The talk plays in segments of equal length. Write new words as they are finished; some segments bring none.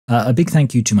A big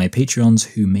thank you to my Patreons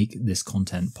who make this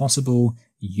content possible.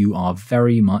 You are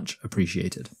very much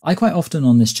appreciated. I quite often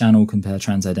on this channel compare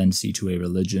trans identity to a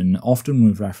religion, often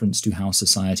with reference to how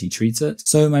society treats it.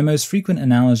 So my most frequent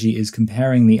analogy is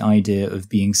comparing the idea of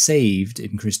being saved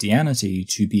in Christianity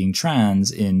to being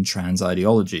trans in trans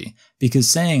ideology,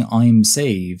 because saying I'm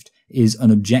saved is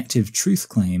an objective truth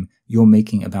claim you're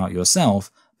making about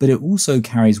yourself, but it also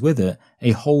carries with it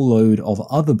a whole load of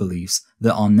other beliefs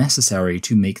that are necessary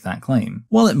to make that claim.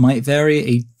 While it might vary,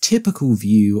 a typical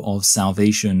view of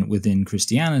salvation within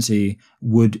Christianity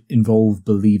would involve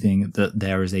believing that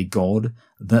there is a God,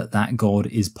 that God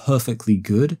is perfectly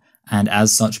good, and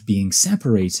as such being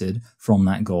separated from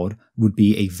that God would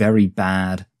be a very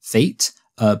bad fate,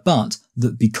 but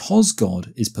that because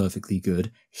God is perfectly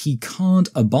good, he can't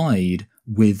abide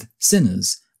with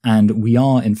sinners. And we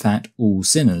are, in fact, all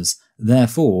sinners.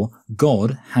 Therefore,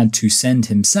 God had to send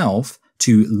himself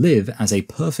to live as a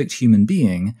perfect human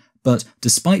being, but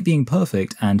despite being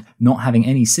perfect and not having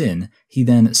any sin, he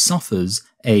then suffers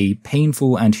a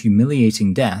painful and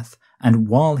humiliating death, and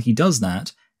while he does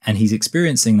that, and he's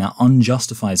experiencing that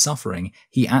unjustified suffering,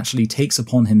 he actually takes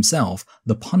upon himself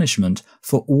the punishment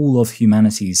for all of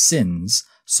humanity's sins,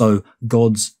 so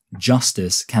God's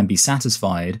justice can be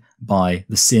satisfied by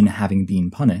the sin having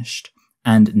been punished.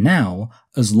 And now,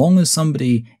 as long as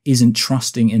somebody isn't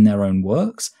trusting in their own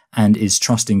works and is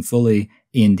trusting fully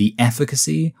in the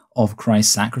efficacy of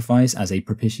Christ's sacrifice as a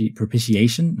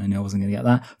propitiation, I know I wasn't going to get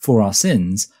that, for our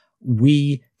sins,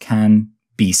 we can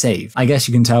be saved. I guess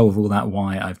you can tell with all that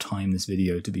why I've timed this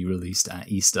video to be released at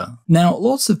Easter. Now,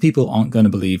 lots of people aren't going to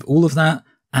believe all of that,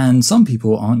 and some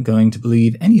people aren't going to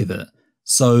believe any of it.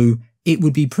 So it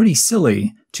would be pretty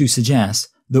silly to suggest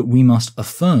that we must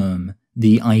affirm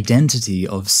the identity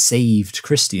of saved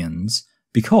Christians,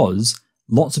 because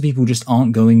lots of people just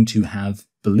aren't going to have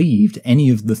believed any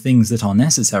of the things that are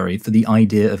necessary for the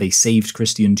idea of a saved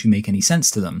Christian to make any sense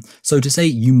to them. So to say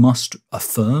you must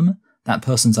affirm that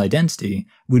person's identity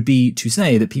would be to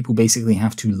say that people basically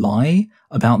have to lie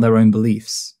about their own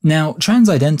beliefs. Now, trans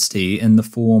identity in the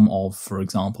form of, for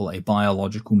example, a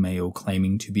biological male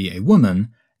claiming to be a woman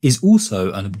is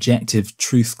also an objective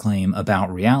truth claim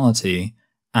about reality,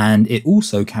 and it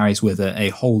also carries with it a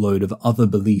whole load of other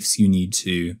beliefs you need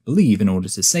to believe in order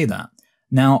to say that.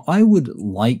 Now, I would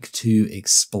like to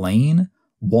explain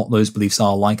what those beliefs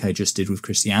are like I just did with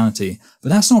Christianity, but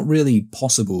that's not really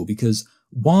possible because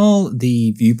while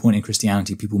the viewpoint in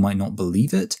Christianity people might not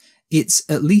believe it, it's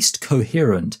at least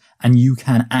coherent and you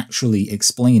can actually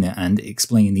explain it and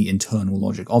explain the internal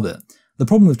logic of it. The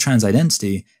problem with trans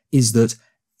identity is that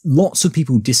lots of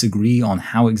people disagree on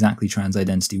how exactly trans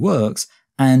identity works,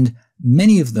 and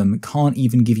many of them can't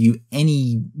even give you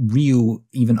any real,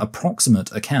 even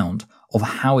approximate account of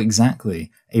how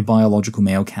exactly a biological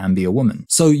male can be a woman.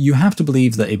 So you have to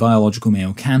believe that a biological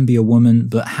male can be a woman,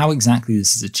 but how exactly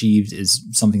this is achieved is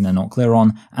something they're not clear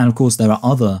on. And of course, there are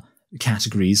other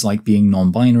categories like being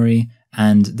non-binary,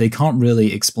 and they can't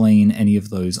really explain any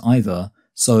of those either.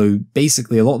 So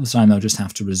basically, a lot of the time they'll just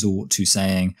have to resort to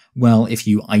saying, well, if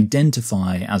you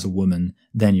identify as a woman,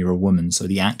 then you're a woman. So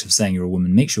the act of saying you're a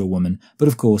woman makes you a woman. But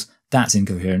of course, that's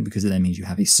incoherent because it then means you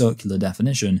have a circular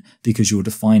definition because you're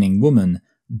defining woman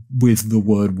with the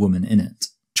word woman in it.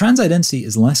 Trans identity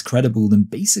is less credible than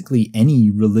basically any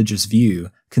religious view,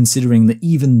 considering that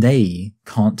even they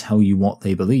can't tell you what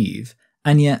they believe.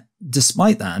 And yet,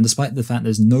 despite that, and despite the fact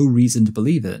there's no reason to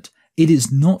believe it, it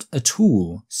is not at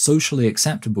all socially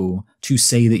acceptable to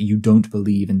say that you don't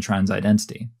believe in trans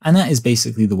identity. And that is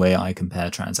basically the way I compare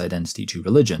trans identity to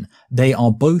religion. They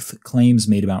are both claims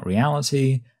made about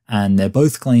reality, and they're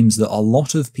both claims that a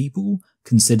lot of people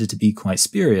consider to be quite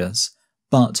spurious,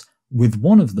 but with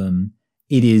one of them,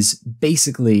 it is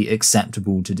basically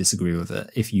acceptable to disagree with it.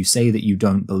 If you say that you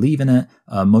don't believe in it,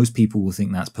 most people will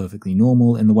think that's perfectly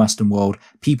normal in the Western world.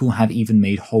 People have even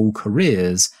made whole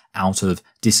careers out of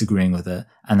disagreeing with it,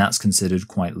 and that's considered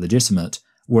quite legitimate.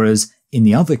 Whereas in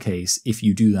the other case, if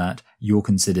you do that, you're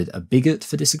considered a bigot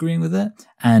for disagreeing with it,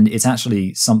 and it's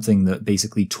actually something that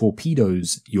basically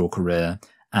torpedoes your career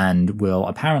and will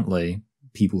apparently,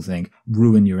 people think,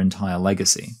 ruin your entire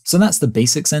legacy. So that's the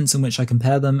basic sense in which I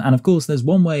compare them, and of course there's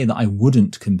one way that I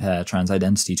wouldn't compare trans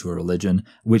identity to a religion,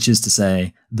 which is to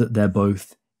say that they're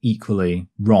both equally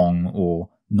wrong or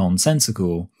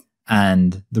nonsensical,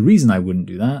 and the reason I wouldn't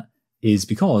do that is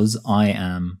because I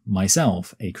am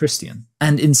myself a Christian.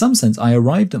 And in some sense, I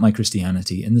arrived at my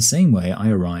Christianity in the same way I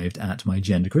arrived at my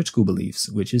gender-critical beliefs,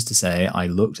 which is to say I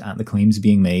looked at the claims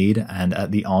being made and at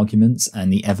the arguments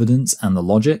and the evidence and the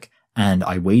logic, and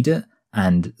I weighed it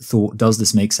and thought, does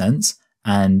this make sense?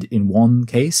 And in one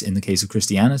case, in the case of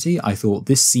Christianity, I thought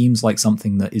this seems like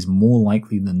something that is more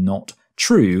likely than not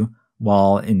true,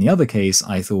 while in the other case,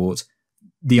 I thought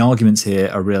the arguments here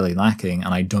are really lacking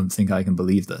and I don't think I can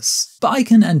believe this. But I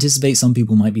can anticipate some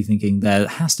people might be thinking there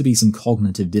has to be some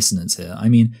cognitive dissonance here. I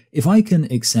mean, if I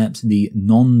can accept the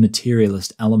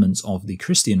non-materialist elements of the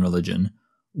Christian religion,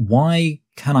 why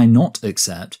can I not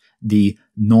accept the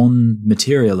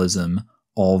non-materialism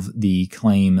of the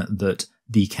claim that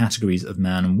the categories of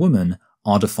man and woman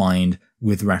are defined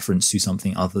with reference to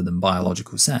something other than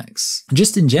biological sex?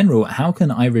 Just in general, how can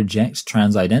I reject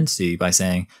trans identity by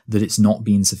saying that it's not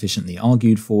been sufficiently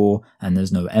argued for and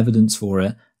there's no evidence for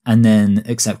it, and then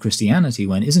accept Christianity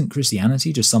when isn't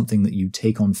Christianity just something that you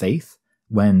take on faith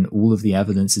when all of the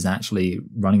evidence is actually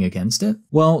running against it?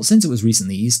 Well, since it was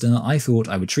recently Easter, I thought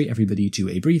I would treat everybody to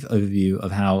a brief overview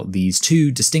of how these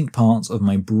two distinct parts of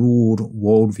my broad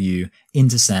worldview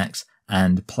intersect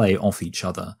and play off each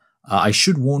other. I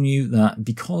should warn you that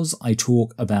because I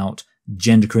talk about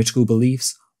gender-critical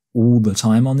beliefs all the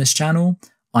time on this channel,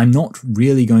 I'm not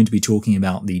really going to be talking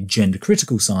about the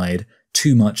gender-critical side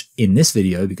too much in this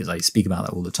video because I speak about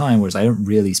that all the time, whereas I don't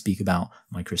really speak about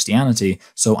my Christianity.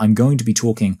 So I'm going to be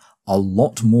talking a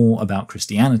lot more about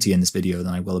Christianity in this video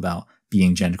than I will about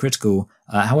being gender-critical.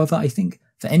 However, I think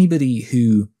for anybody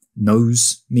who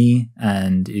knows me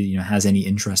and has any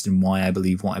interest in why I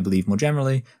believe what I believe more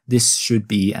generally, this should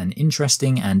be an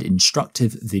interesting and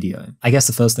instructive video. I guess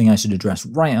the first thing I should address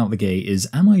right out the gate is,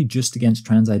 am I just against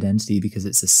trans identity because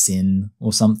it's a sin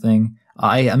or something?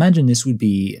 I imagine this would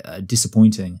be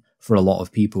disappointing for a lot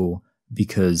of people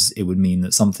because it would mean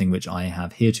that something which I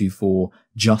have heretofore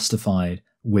justified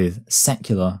with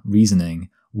secular reasoning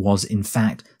was in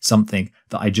fact something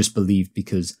that I just believed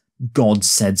because God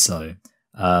said so.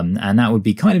 And that would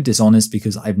be kind of dishonest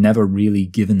because I've never really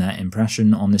given that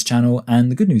impression on this channel. And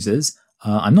the good news is,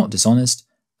 I'm not dishonest.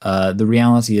 The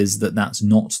reality is that that's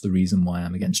not the reason why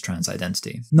I'm against trans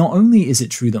identity. Not only is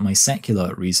it true that my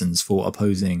secular reasons for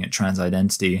opposing trans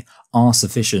identity are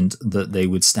sufficient that they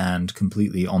would stand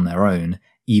completely on their own,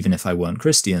 even if I weren't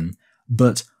Christian,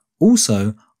 but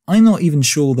also I'm not even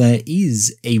sure there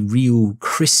is a real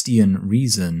Christian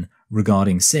reason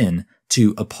regarding sin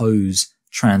to oppose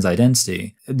trans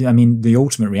identity. I mean, the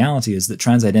ultimate reality is that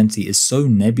trans identity is so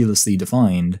nebulously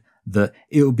defined that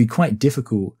it would be quite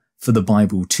difficult for the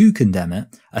Bible to condemn it,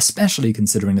 especially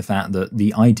considering the fact that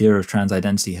the idea of trans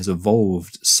identity has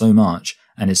evolved so much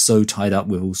and is so tied up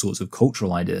with all sorts of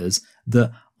cultural ideas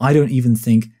that I don't even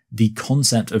think the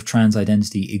concept of trans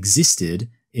identity existed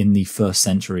in the first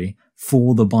century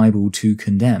for the Bible to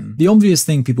condemn. The obvious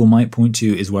thing people might point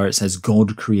to is where it says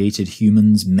God created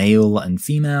humans male and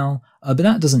female, but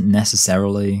that doesn't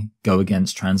necessarily go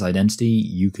against trans identity.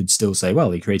 You could still say, well,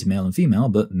 he created male and female,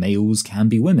 but males can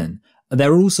be women.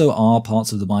 There also are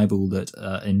parts of the Bible that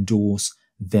endorse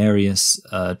various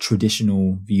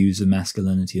traditional views of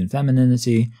masculinity and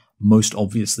femininity, most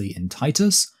obviously in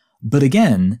Titus, but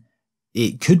again,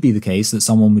 it could be the case that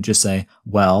someone would just say,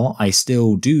 well, I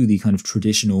still do the kind of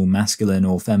traditional masculine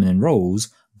or feminine roles,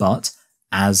 but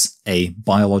as a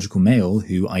biological male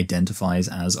who identifies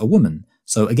as a woman.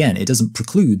 So again, it doesn't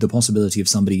preclude the possibility of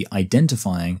somebody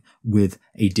identifying with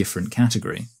a different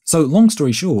category. So long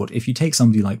story short, if you take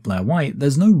somebody like Blair White,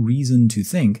 there's no reason to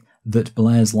think that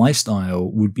Blair's lifestyle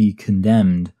would be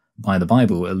condemned by the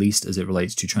Bible, at least as it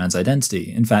relates to trans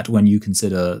identity. In fact, when you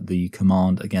consider the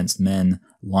command against men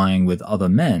lying with other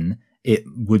men, it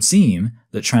would seem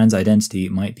that trans identity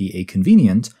might be a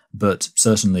convenient, but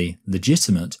certainly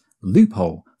legitimate,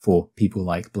 loophole for people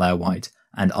like Blair White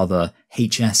and other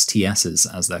HSTSs,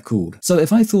 as they're called. So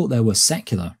if I thought there were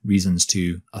secular reasons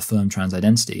to affirm trans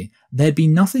identity, there'd be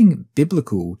nothing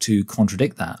biblical to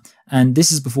contradict that. And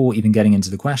this is before even getting into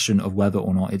the question of whether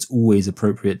or not it's always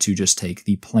appropriate to just take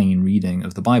the plain reading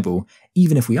of the Bible.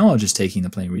 Even if we are just taking the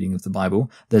plain reading of the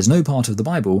Bible, there's no part of the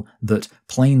Bible that,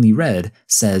 plainly read,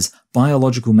 says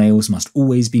biological males must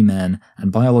always be men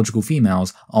and biological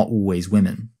females are always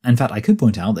women. In fact, I could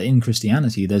point out that in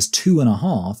Christianity there's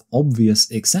 2.5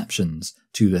 obvious exceptions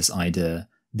to this idea.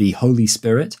 The Holy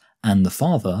Spirit and the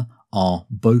Father are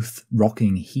both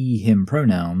rocking he/him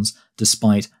pronouns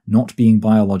despite not being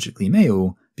biologically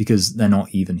male because they're not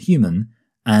even human.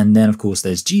 And then of course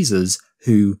there's Jesus,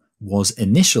 who was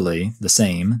initially the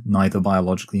same, neither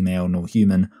biologically male nor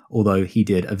human, although he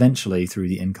did eventually through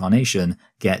the incarnation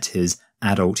get his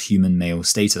adult human male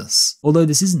status. Although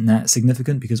this isn't that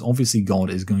significant because obviously God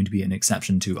is going to be an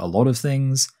exception to a lot of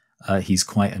things. He's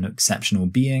quite an exceptional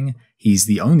being. He's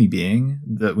the only being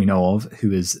that we know of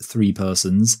who is 3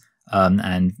 persons,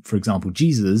 And for example,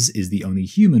 Jesus is the only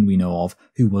human we know of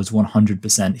who was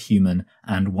 100% human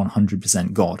and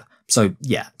 100% God. So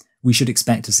yeah, we should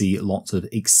expect to see lots of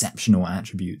exceptional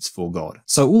attributes for God.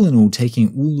 So all in all,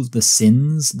 taking all of the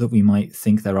sins that we might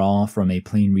think there are from a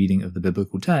plain reading of the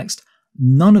biblical text,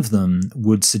 none of them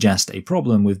would suggest a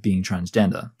problem with being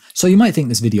transgender. So you might think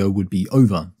this video would be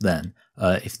over then.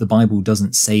 If the Bible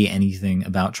doesn't say anything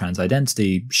about trans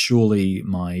identity, surely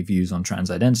my views on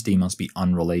trans identity must be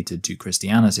unrelated to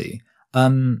Christianity.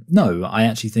 No, I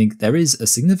actually think there is a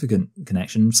significant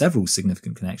connection, several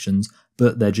significant connections,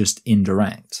 but they're just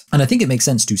indirect. And I think it makes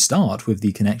sense to start with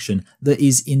the connection that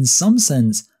is in some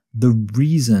sense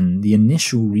the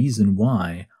initial reason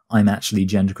why I'm actually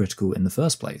gender critical in the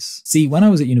first place. See, when I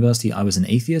was at university, I was an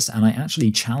atheist, and I actually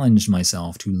challenged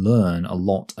myself to learn a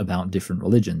lot about different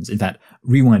religions. In fact,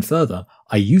 rewind further,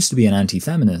 I used to be an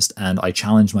anti-feminist, and I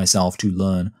challenged myself to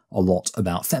learn a lot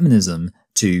about feminism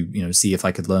to, see if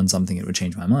I could learn something that would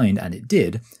change my mind, and it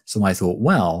did. So I thought,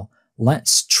 well,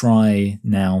 let's try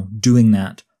now doing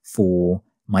that for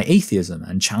my atheism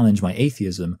and challenge my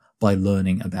atheism by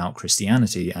learning about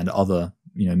Christianity and other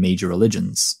major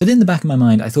religions. But in the back of my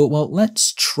mind, I thought, well,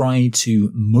 let's try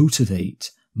to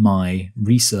motivate my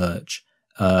research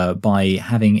by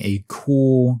having a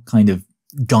core kind of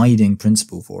guiding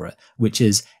principle for it, which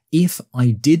is, if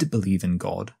I did believe in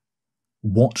God,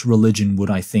 what religion would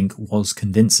I think was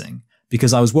convincing?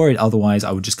 Because I was worried otherwise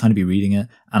I would just kind of be reading it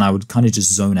and I would kind of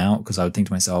just zone out, because I would think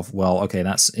to myself, well, okay,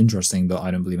 that's interesting, but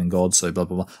I don't believe in God, so blah,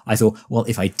 blah, blah. I thought, well,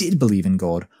 if I did believe in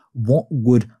God, what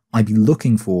would I be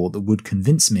looking for that would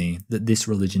convince me that this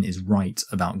religion is right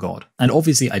about God? And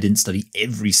obviously I didn't study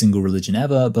every single religion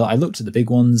ever, but I looked at the big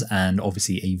ones, and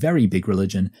obviously a very big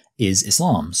religion is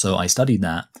Islam. So I studied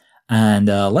that. And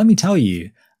let me tell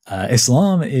you,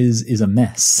 Islam is a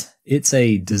mess. It's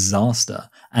a disaster.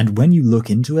 And when you look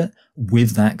into it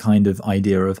with that kind of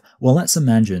idea of, well, let's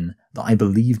imagine that I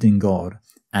believed in God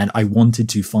and I wanted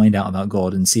to find out about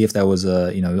God and see if there was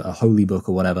a holy book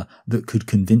or whatever that could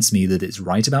convince me that it's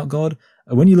right about God.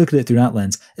 When you look at it through that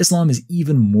lens, Islam is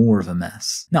even more of a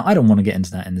mess. Now, I don't want to get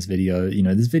into that in this video.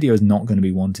 This video is not going to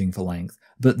be wanting for length,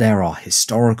 but there are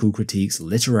historical critiques,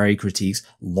 literary critiques,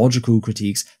 logical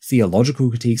critiques, theological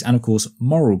critiques, and of course,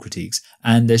 moral critiques.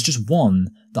 And there's just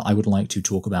one that I would like to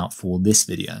talk about for this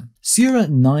video. Surah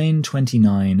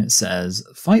 9:29 says,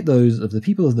 "Fight those of the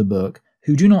people of the book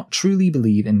who do not truly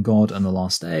believe in God and the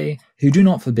last day, who do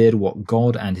not forbid what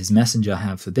God and his messenger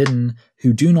have forbidden,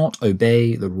 who do not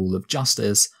obey the rule of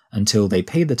justice until they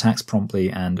pay the tax promptly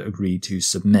and agree to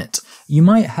submit." You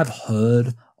might have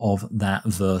heard of that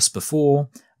verse before,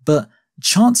 but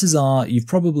chances are you've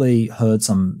probably heard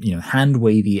some,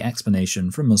 hand-wavy explanation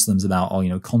from Muslims about,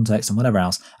 context and whatever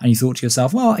else, and you thought to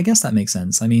yourself, well, I guess that makes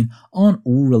sense. I mean, aren't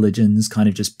all religions kind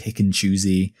of just pick and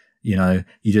choosy? You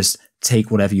just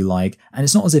take whatever you like, and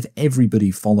it's not as if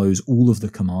everybody follows all of the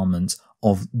commandments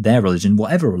of their religion,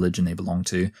 whatever religion they belong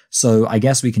to. So I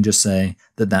guess we can just say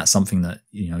that that's something that,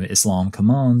 Islam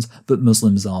commands, but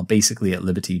Muslims are basically at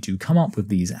liberty to come up with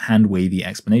these hand-wavy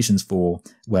explanations for,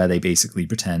 where they basically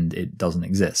pretend it doesn't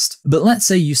exist. But let's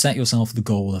say you set yourself the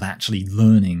goal of actually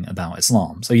learning about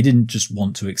Islam, so you didn't just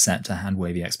want to accept a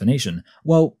hand-wavy explanation.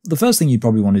 Well, the first thing you'd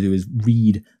probably want to do is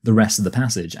read the rest of the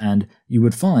passage, and you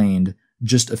would find,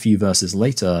 just a few verses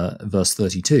later, verse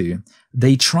 32,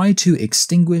 "They try to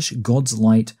extinguish God's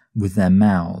light with their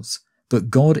mouths,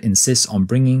 but God insists on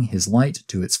bringing his light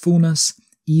to its fullness,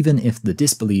 even if the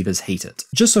disbelievers hate it."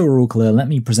 Just so we're all clear, let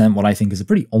me present what I think is a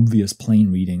pretty obvious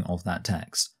plain reading of that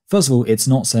text. First of all, it's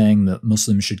not saying that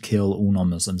Muslims should kill all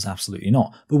non-Muslims, absolutely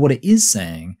not. But what it is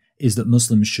saying is that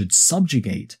Muslims should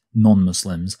subjugate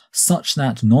non-Muslims such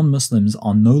that non-Muslims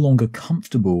are no longer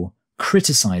comfortable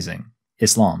criticizing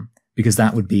Islam, because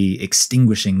that would be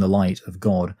extinguishing the light of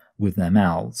God with their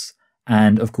mouths.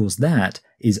 And of course that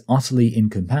is utterly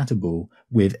incompatible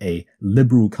with a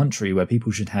liberal country where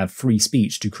people should have free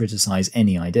speech to criticize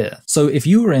any idea. So if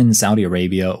you were in Saudi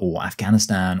Arabia or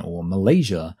Afghanistan or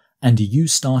Malaysia and you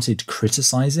started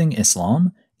criticizing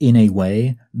Islam in a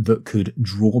way that could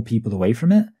draw people away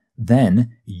from it, then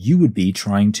you would be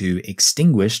trying to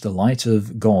extinguish the light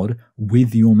of God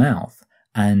with your mouth.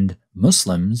 And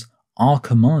Muslims are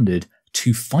commanded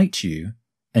to fight you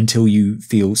until you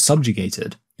feel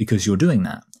subjugated because you're doing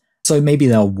that. So maybe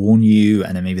they'll warn you,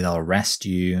 and then maybe they'll arrest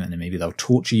you, and then maybe they'll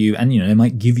torture you, and they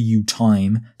might give you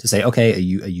time to say, okay, are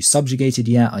you subjugated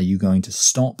yet? Are you going to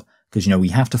stop? Because we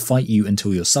have to fight you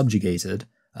until you're subjugated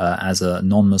as a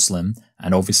non-Muslim.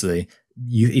 And obviously,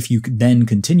 if you then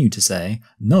continue to say,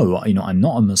 no, I'm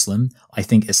not a Muslim, I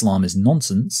think Islam is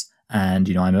nonsense, and,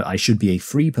 you know, I should be a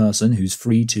free person who's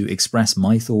free to express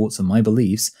my thoughts and my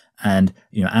beliefs. And,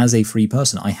 you know, as a free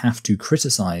person, I have to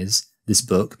criticize this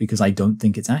book because I don't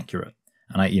think it's accurate.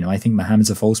 And I think Muhammad's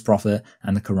a false prophet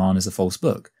and the Quran is a false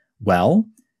book. Well,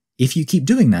 if you keep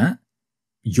doing that,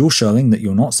 you're showing that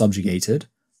you're not subjugated.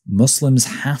 Muslims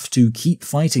have to keep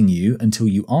fighting you until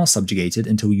you are subjugated,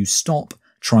 until you stop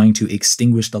trying to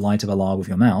extinguish the light of Allah with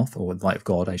your mouth, or the light of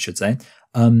God, I should say.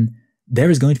 There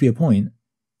is going to be a point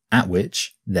at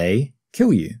which they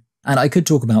kill you. And I could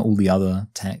talk about all the other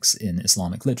texts in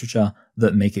Islamic literature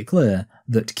that make it clear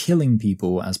that killing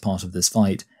people as part of this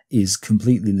fight is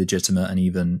completely legitimate and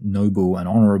even noble and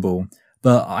honorable.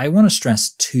 But I want to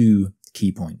stress two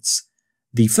key points.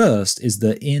 The first is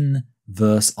that in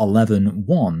verse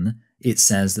 11:1, it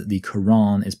says that the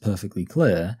Quran is perfectly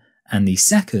clear. And the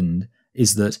second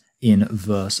is that in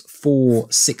verse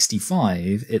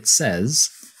 465, it says,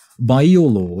 "By your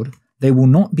Lord, they will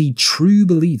not be true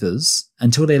believers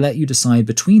until they let you decide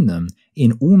between them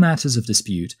in all matters of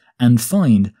dispute and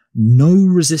find no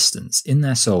resistance in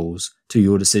their souls to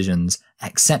your decisions,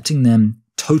 accepting them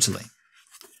totally."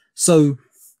 So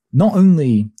not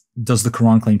only does the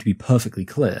Quran claim to be perfectly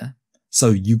clear, so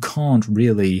you can't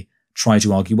really try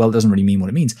to argue, well, it doesn't really mean what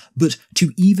it means, but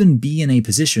to even be in a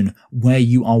position where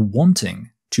you are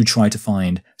wanting to try to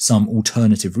find some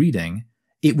alternative reading,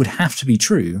 it would have to be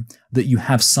true that you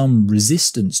have some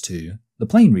resistance to the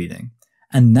plain reading.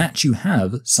 And that you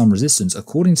have some resistance,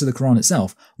 according to the Quran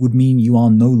itself, would mean you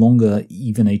are no longer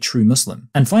even a true Muslim.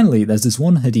 And finally, there's this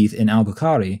one hadith in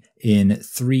Al-Bukhari in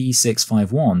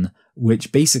 3651,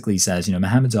 which basically says, you know,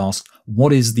 Muhammad's asked,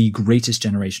 what is the greatest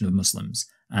generation of Muslims?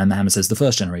 And Muhammad says the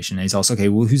first generation. And he's asked, okay,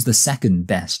 well, who's the second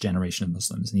best generation of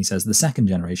Muslims? And he says the second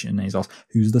generation. And he's asked,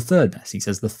 who's the third best? He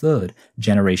says the third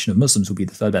generation of Muslims will be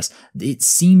the third best. It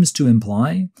seems to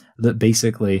imply that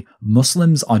basically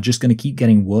Muslims are just going to keep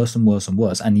getting worse and worse and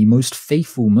worse. And the most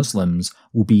faithful Muslims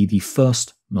will be the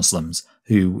first Muslims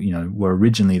who, you know, were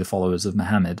originally the followers of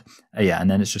Muhammad. And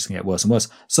then it's just going to get worse and worse.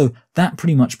 So that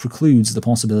pretty much precludes the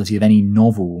possibility of any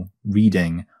novel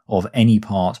reading of any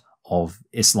part of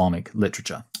Islamic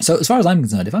literature. So as far as I'm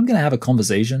concerned, if I'm going to have a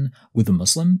conversation with a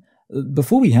Muslim,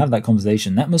 before we have that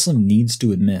conversation, that Muslim needs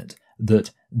to admit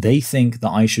that they think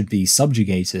that I should be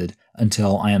subjugated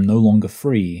until I am no longer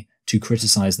free to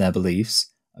criticize their beliefs,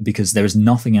 because there is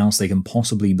nothing else they can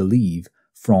possibly believe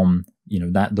from, you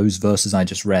know, those verses I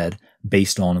just read,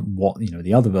 based on what, you know,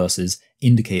 the other verses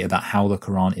indicate about how the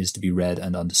Quran is to be read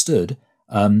and understood.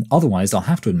 Otherwise, they'll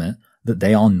have to admit that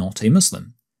they are not a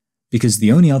Muslim. Because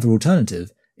the only other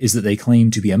alternative is that they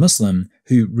claim to be a Muslim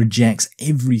who rejects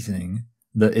everything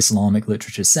that Islamic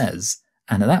literature says.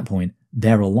 And at that point,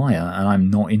 they're a liar, and I'm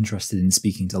not interested in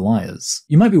speaking to liars.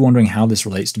 You might be wondering how this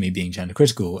relates to me being gender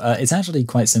critical. It's actually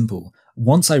quite simple.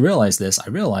 Once I realized this, I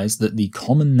realized that the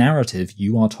common narrative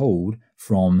you are told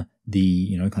from the,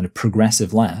 you know, kind of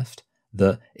progressive left,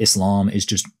 that Islam is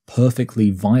just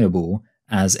perfectly viable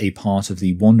as a part of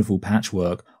the wonderful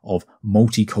patchwork of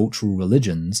multicultural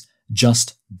religions,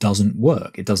 just doesn't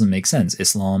work. It doesn't make sense.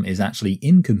 Islam is actually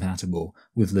incompatible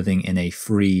with living in a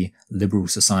free, liberal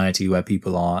society where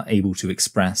people are able to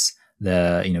express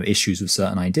their, you know, issues with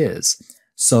certain ideas.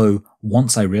 So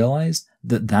once I realized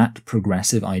that that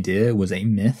progressive idea was a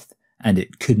myth and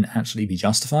it couldn't actually be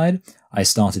justified, I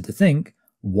started to think,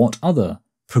 what other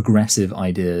progressive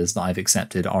ideas that I've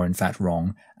accepted are in fact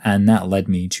wrong? And that led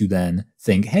me to then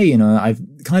think, hey, you know, I've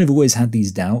kind of always had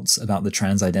these doubts about the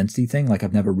trans identity thing, like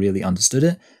I've never really understood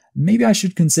it. Maybe I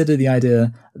should consider the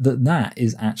idea that that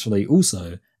is actually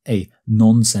also a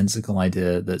nonsensical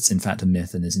idea that's in fact a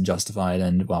myth and isn't justified,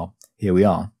 and well, here we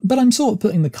are. But I'm sort of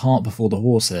putting the cart before the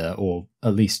horse here, or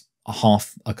at least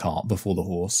half a cart before the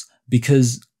horse,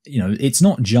 because, you know, it's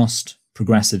not just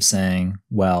progressives saying,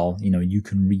 well, you know, you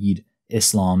can read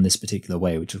Islam this particular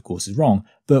way, which of course is wrong,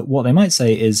 but what they might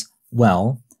say is,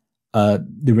 well,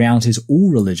 the reality is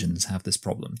all religions have this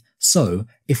problem. So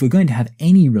if we're going to have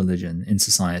any religion in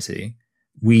society,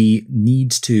 we need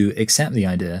to accept the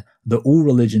idea that all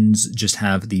religions just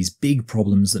have these big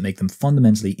problems that make them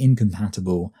fundamentally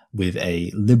incompatible with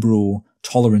a liberal,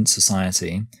 tolerant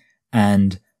society,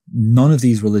 and none of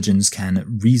these religions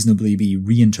can reasonably be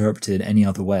reinterpreted any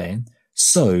other way.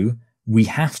 So we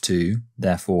have to,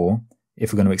 therefore,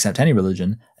 if we're going to accept any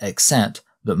religion, accept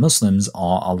that Muslims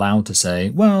are allowed to say,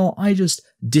 well, I just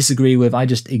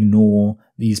ignore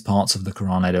these parts of the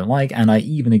Quran I don't like, and I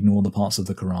even ignore the parts of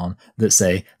the Quran that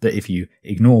say that if you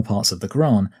ignore parts of the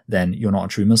Quran, then you're not a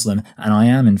true Muslim, and I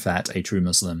am in fact a true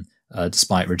Muslim,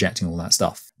 despite rejecting all that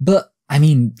stuff. But, I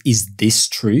mean, is this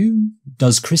true?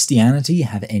 Does Christianity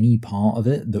have any part of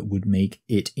it that would make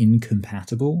it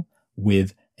incompatible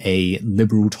with a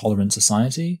liberal, tolerant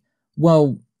society?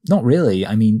 Well, not really.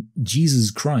 I mean,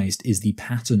 Jesus Christ is the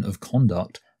pattern of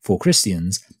conduct for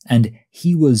Christians, and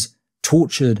he was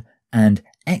tortured and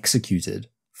executed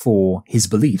for his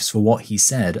beliefs, for what he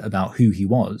said about who he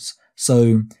was.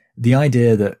 So the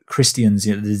idea that Christians,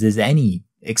 there's any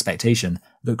expectation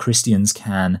that Christians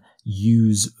can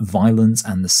use violence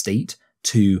and the state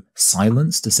to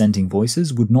silence dissenting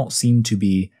voices would not seem to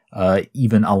be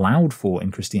even allowed for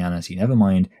in Christianity, never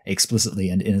mind explicitly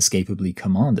and inescapably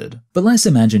commanded. But let's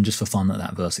imagine just for fun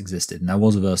that verse existed, and there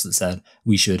was a verse that said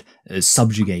we should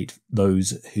subjugate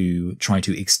those who try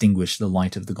to extinguish the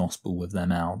light of the gospel with their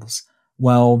mouths.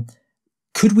 Well,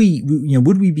 would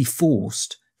we be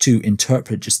forced to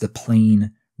interpret just the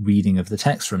plain reading of the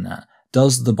text from that?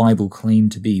 Does the Bible claim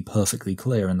to be perfectly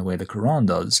clear in the way the Quran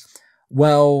does?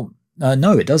 Well,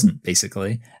 no, it doesn't,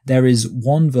 basically. There is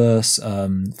one verse,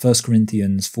 1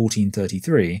 Corinthians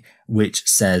 14:33, which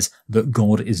says that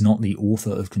God is not the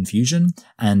author of confusion,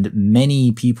 and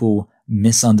many people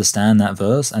misunderstand that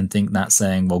verse and think that's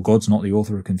saying, well, God's not the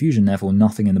author of confusion, therefore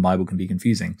nothing in the Bible can be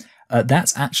confusing.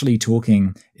 That's actually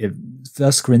talking,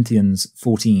 1 Corinthians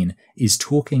 14 is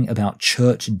talking about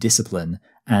church discipline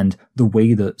and the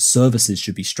way that services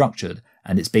should be structured,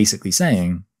 and it's basically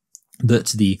saying that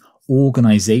the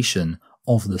organization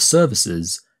of the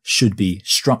services should be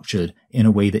structured in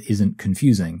a way that isn't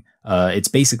confusing. It's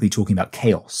basically talking about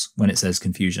chaos when it says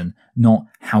confusion, not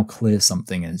how clear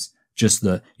something is. Just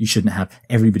that you shouldn't have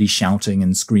everybody shouting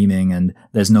and screaming and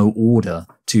there's no order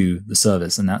to the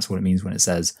service. And that's what it means when it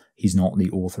says he's not the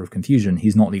author of confusion.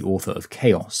 He's not the author of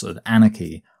chaos, of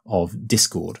anarchy, of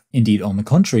discord. Indeed, on the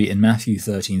contrary, in Matthew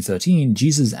 13:13,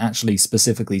 Jesus actually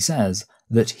specifically says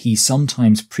that he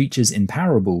sometimes preaches in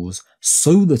parables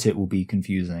so that it will be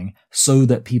confusing, so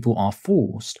that people are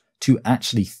forced to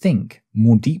actually think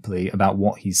more deeply about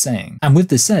what he's saying. And with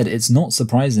this said, it's not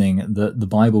surprising that the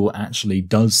Bible actually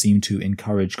does seem to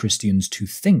encourage Christians to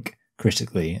think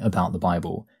critically about the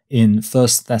Bible. In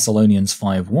 1 Thessalonians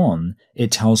 5:1,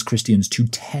 it tells Christians to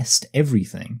test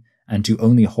everything and to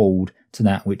only hold to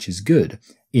that which is good.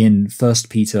 In 1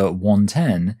 Peter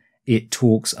 1:10, it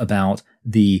talks about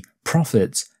the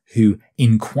prophets who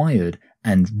inquired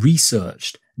and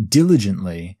researched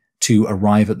diligently to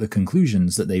arrive at the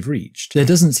conclusions that they've reached. There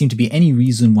doesn't seem to be any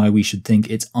reason why we should think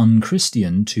it's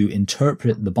unchristian to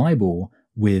interpret the Bible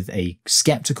with a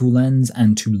skeptical lens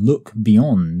and to look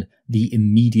beyond the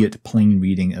immediate plain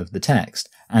reading of the text.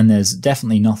 And there's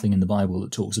definitely nothing in the Bible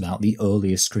that talks about the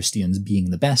earliest Christians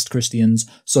being the best Christians,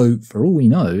 so for all we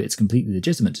know, it's completely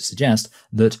legitimate to suggest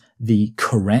that the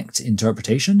correct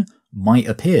interpretation might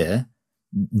appear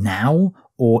now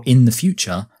or in the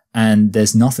future, and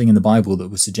there's nothing in the Bible that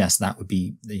would suggest that would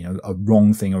be, a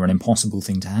wrong thing or an impossible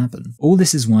thing to happen. All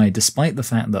this is why, despite the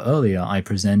fact that earlier I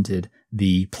presented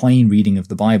the plain reading of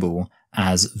the Bible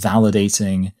as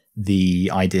validating the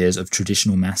ideas of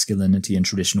traditional masculinity and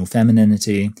traditional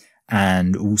femininity,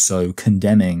 and also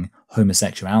condemning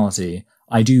homosexuality,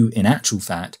 I do, in actual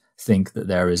fact, think that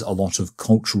there is a lot of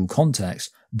cultural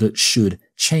context that should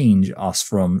change us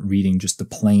from reading just the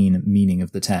plain meaning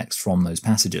of the text from those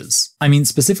passages. I mean,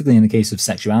 specifically in the case of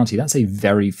sexuality, that's a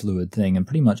very fluid thing, and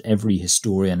pretty much every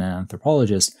historian and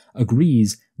anthropologist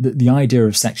agrees that the idea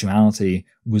of sexuality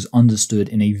was understood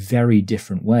in a very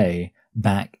different way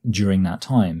back during that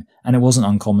time. And it wasn't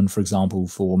uncommon, for example,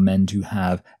 for men to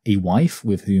have a wife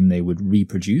with whom they would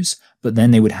reproduce, but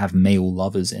then they would have male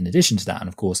lovers in addition to that. And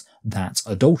of course, that's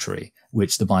adultery,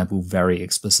 which the Bible very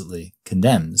explicitly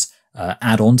condemns.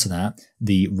 Add on to that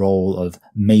the role of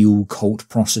male cult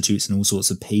prostitutes and all sorts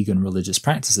of pagan religious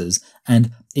practices,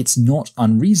 and it's not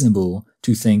unreasonable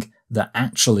to think that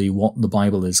actually what the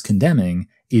Bible is condemning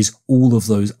is all of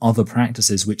those other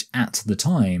practices which at the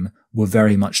time were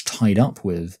very much tied up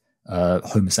with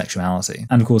homosexuality.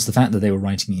 And of course, the fact that they were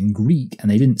writing in Greek and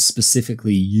they didn't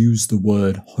specifically use the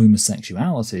word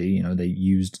homosexuality, they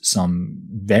used some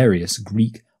various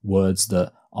Greek words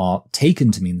that are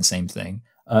taken to mean the same thing,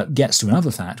 gets to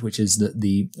another fact, which is that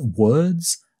the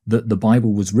words that the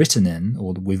Bible was written in,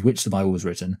 or with which the Bible was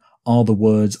written, are the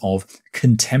words of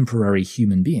contemporary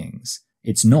human beings.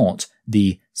 It's not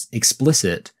the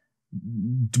explicit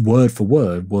word for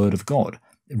word of God.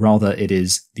 Rather, it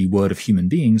is the word of human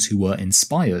beings who were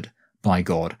inspired by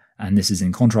God. And this is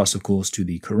in contrast, of course, to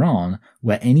the Quran,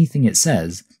 where anything it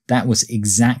says, that was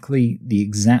exactly the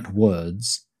exact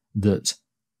words that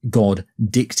God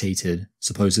dictated,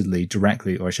 supposedly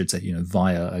directly, or I should say,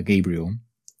 via Gabriel,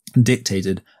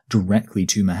 dictated directly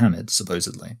to Muhammad,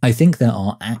 supposedly. I think there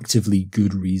are actively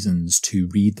good reasons to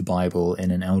read the Bible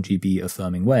in an LGBT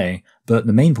affirming way, but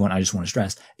the main point I just want to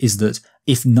stress is that,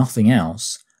 if nothing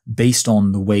else, based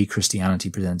on the way Christianity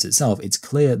presents itself, it's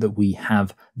clear that we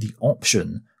have the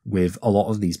option with a lot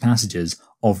of these passages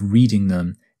of reading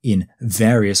them in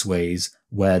various ways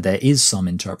where there is some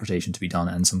interpretation to be done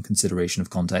and some consideration of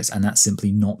context, and that's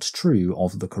simply not true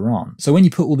of the Quran. So when you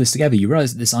put all this together, you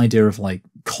realize that this idea of like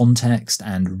context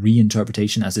and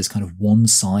reinterpretation as this kind of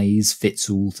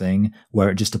one-size-fits-all thing where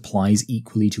it just applies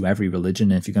equally to every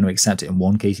religion, and if you're going to accept it in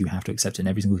one case, you have to accept it in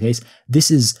every single case,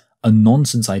 this is a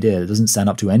nonsense idea that doesn't stand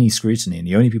up to any scrutiny, and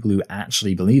the only people who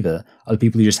actually believe it are the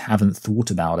people who just haven't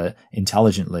thought about it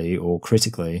intelligently or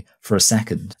critically for a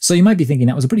second. So you might be thinking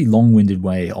that was a pretty long-winded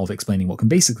way of explaining what can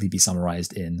basically be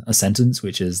summarized in a sentence,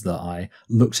 which is that I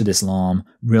looked at Islam,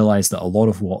 realized that a lot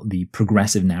of what the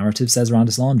progressive narrative says around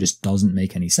Islam just doesn't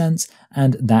make any sense,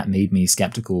 and that made me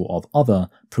skeptical of other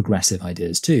progressive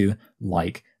ideas too,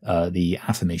 like the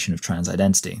affirmation of trans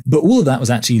identity. But all of that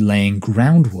was actually laying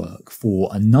groundwork for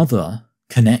another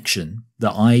connection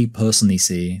that I personally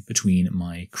see between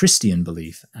my Christian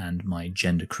belief and my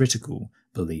gender critical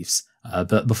beliefs.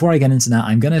 But before I get into that,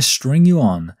 I'm going to string you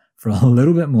on for a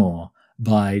little bit more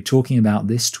by talking about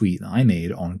this tweet that I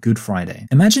made on Good Friday.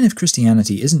 Imagine if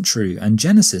Christianity isn't true and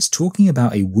Genesis talking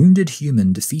about a wounded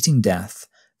human defeating death,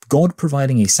 God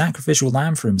providing a sacrificial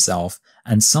lamb for himself,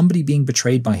 and somebody being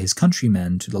betrayed by his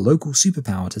countrymen to the local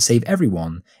superpower to save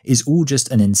everyone is all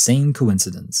just an insane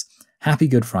coincidence. Happy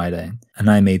Good Friday. And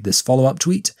I made this follow-up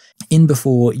tweet in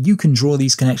before you can draw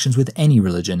these connections with any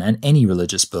religion and any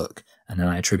religious book. And then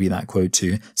I attribute that quote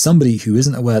to somebody who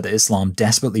isn't aware that Islam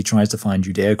desperately tries to find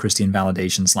Judeo-Christian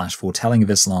validation / foretelling of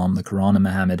Islam, the Quran and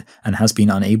Muhammad, and has been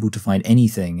unable to find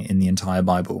anything in the entire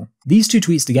Bible. These two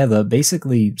tweets together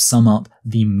basically sum up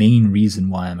the main reason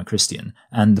why I'm a Christian.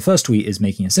 And the first tweet is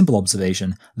making a simple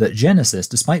observation that Genesis,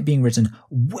 despite being written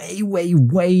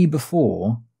way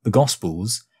before the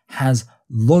Gospels, has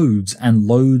loads and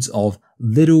loads of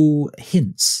little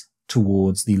hints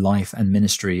towards the life and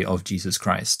ministry of Jesus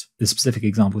Christ. The specific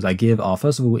examples I give are,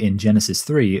 first of all, in Genesis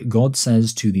 3, God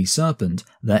says to the serpent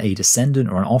that a descendant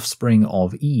or an offspring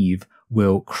of Eve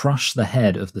will crush the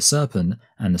head of the serpent,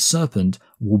 and the serpent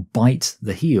will bite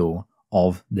the heel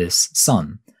of this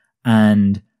son.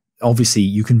 And obviously,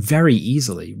 you can very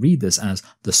easily read this as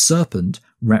the serpent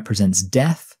represents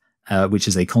death, which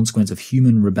is a consequence of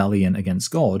human rebellion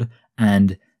against God,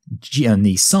 and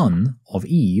the son of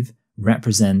Eve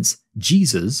represents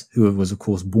Jesus, who was of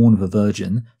course born of a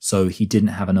virgin, so he didn't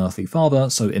have an earthly father,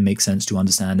 so it makes sense to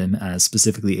understand him as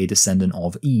specifically a descendant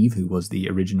of Eve, who was the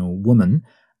original woman,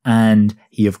 and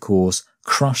he of course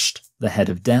crushed the head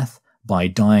of death by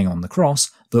dying on the cross,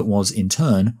 but was in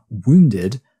turn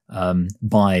wounded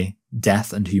by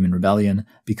death and human rebellion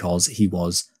because he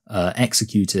was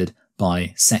executed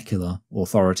by secular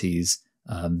authorities,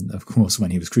 of course, when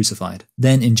he was crucified.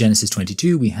 Then in Genesis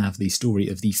 22, we have the story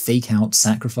of the fake-out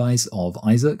sacrifice of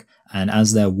Isaac, and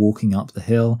as they're walking up the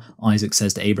hill, Isaac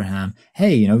says to Abraham,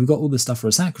 hey, we've got all this stuff for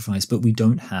a sacrifice, but we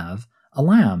don't have a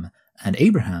lamb. And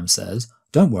Abraham says,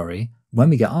 don't worry, when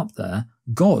we get up there,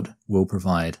 God will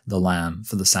provide the lamb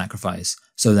for the sacrifice.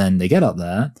 So then they get up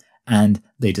there, and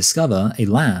they discover a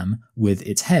lamb with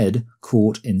its head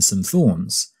caught in some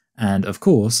thorns. And of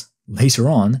course, later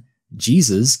on,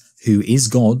 Jesus, who is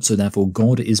God, so therefore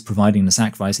God is providing the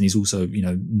sacrifice, and he's also,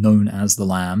 known as the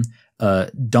Lamb,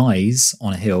 dies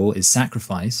on a hill, is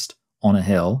sacrificed on a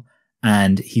hill,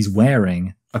 and he's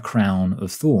wearing a crown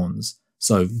of thorns.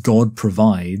 So God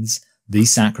provides the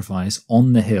sacrifice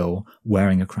on the hill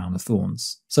wearing a crown of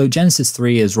thorns. So Genesis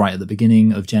 3 is right at the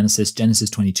beginning of Genesis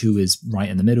 22 is right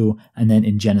in the middle, and then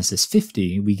in Genesis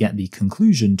 50 we get the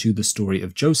conclusion to the story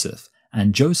of Joseph.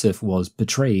 And Joseph was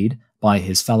betrayed by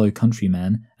his fellow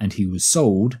countrymen, and he was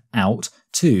sold out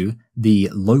to the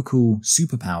local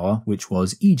superpower, which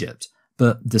was Egypt.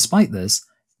 But despite this,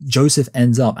 Joseph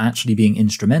ends up actually being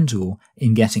instrumental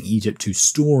in getting Egypt to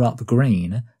store up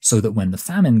grain so that when the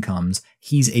famine comes,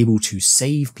 he's able to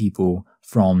save people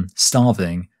from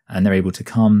starving, and they're able to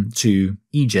come to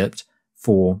Egypt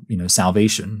for,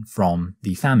 salvation from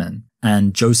the famine.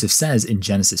 And Joseph says in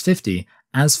Genesis 50,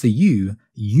 as for you,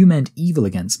 you meant evil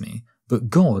against me, but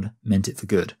God meant it for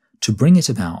good, to bring it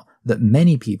about that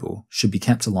many people should be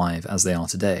kept alive as they are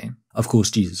today. Of course,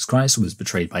 Jesus Christ was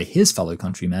betrayed by his fellow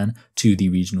countrymen to the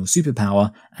regional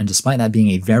superpower, and despite that being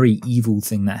a very evil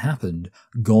thing that happened,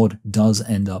 God does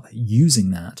end up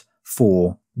using that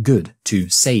for good, to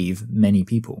save many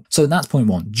people. So that's point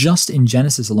one. Just in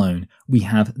Genesis alone, we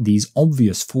have these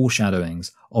obvious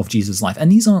foreshadowings of Jesus' life.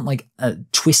 And these aren't like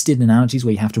twisted analogies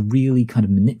where you have to really kind of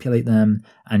manipulate them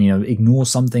and, ignore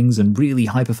some things and really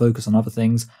hyper-focus on other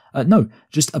things. No,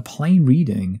 just a plain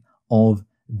reading of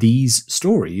these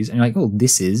stories. And you're like, oh,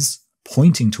 this is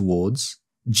pointing towards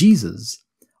Jesus,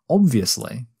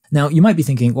 obviously. Now, you might be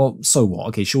thinking, well, so what?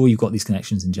 Okay, sure, you've got these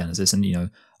connections in Genesis, and,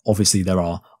 obviously there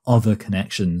are other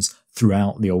connections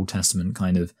throughout the Old Testament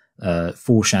kind of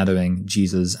foreshadowing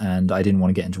Jesus, and I didn't want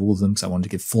to get into all of them because I wanted to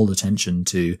give full attention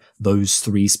to those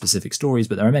 3 specific stories,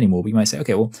 but there are many more. But you might say,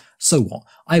 okay, well, so what?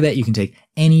 I bet you can take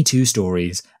any 2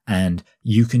 stories and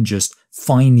you can just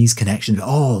find these connections.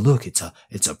 Oh, look, it's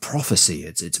a prophecy.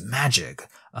 It's magic.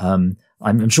 I'm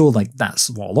sure like that's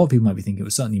what a lot of people might be thinking. It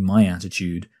was certainly my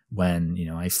attitude when,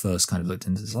 I first kind of looked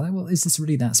into this, like, well, is this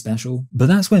really that special? But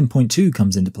that's when point 2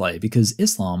 comes into play, because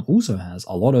Islam also has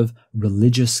a lot of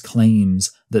religious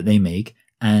claims that they make,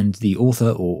 and the author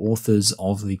or authors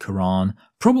of the Quran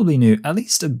probably knew at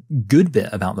least a good bit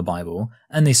about the Bible,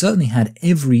 and they certainly had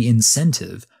every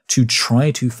incentive to try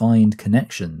to find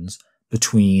connections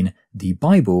between the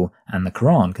Bible and the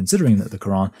Quran, considering that the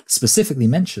Quran specifically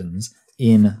mentions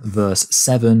in verse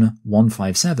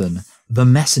 7:157, the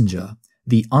messenger,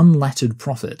 the unlettered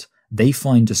prophet, they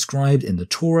find described in the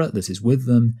Torah that is with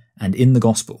them and in the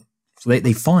gospel. So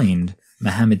they find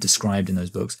Muhammad described in those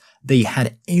books. They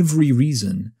had every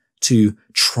reason to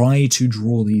try to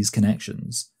draw these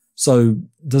connections. So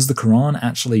does the Quran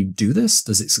actually do this?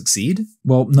 Does it succeed?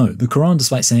 Well, no. The Quran,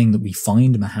 despite saying that we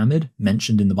find Muhammad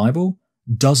mentioned in the Bible,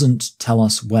 doesn't tell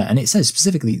us where. And it says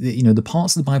specifically that, the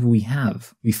parts of the Bible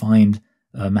we find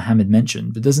Muhammad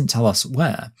mentioned, but doesn't tell us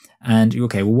where. And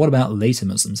okay, well, what about later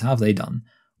Muslims? How have they done?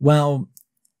 Well,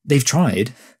 they've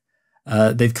tried.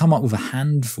 They've come up with a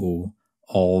handful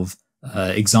of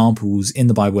examples in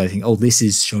the Bible where they think, oh, this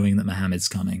is showing that Muhammad's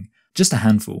coming. Just a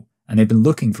handful. And they've been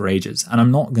looking for ages. And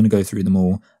I'm not going to go through them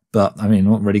all, but I'm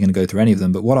not really going to go through any of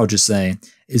them. But what I'll just say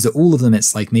is that all of them,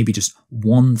 it's like maybe just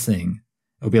one thing.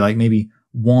 It'll be like maybe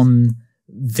one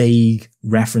vague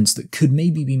reference that could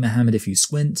maybe be Muhammad if you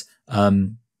squint.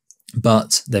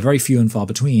 But they're very few and far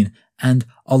between. And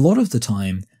a lot of the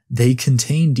time, they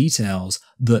contain details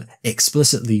that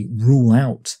explicitly rule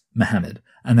out Muhammad.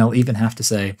 And they'll even have to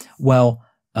say, well,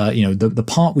 the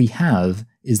part we have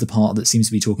is the part that seems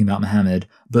to be talking about Muhammad,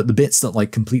 but the bits that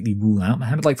like completely rule out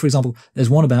Muhammad, like for example, there's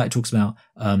one about, it talks about,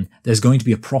 there's going to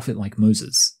be a prophet like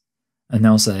Moses. And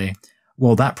they'll say,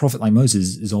 well, that prophet like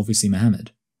Moses is obviously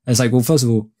Muhammad. And it's like, well, first of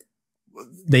all,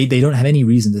 they don't have any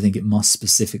reason to think it must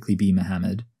specifically be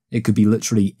Muhammad. It could be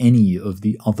literally any of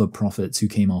the other prophets who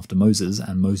came after Moses,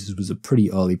 and Moses was a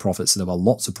pretty early prophet, so there were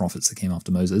lots of prophets that came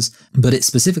after Moses. But it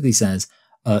specifically says,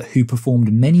 who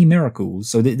performed many miracles.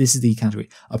 So this is the category.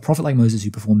 A prophet like Moses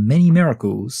who performed many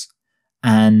miracles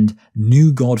and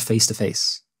knew God face to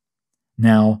face.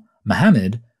 Now,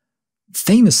 Muhammad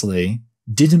famously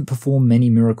didn't perform many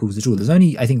miracles at all. There's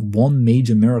only, I think, one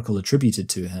major miracle attributed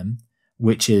to him,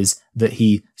 which is that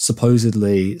he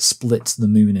supposedly split the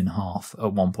moon in half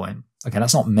at one point. Okay,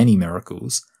 that's not many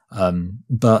miracles.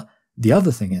 But the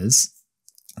other thing is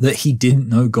that he didn't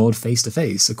know God face to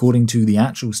face. According to the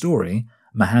actual story,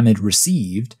 Muhammad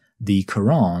received the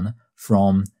Quran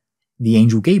from the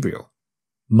angel Gabriel.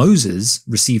 Moses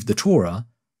received the Torah,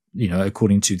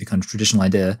 according to the kind of traditional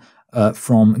idea,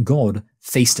 from God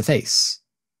face to face.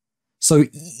 So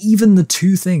even the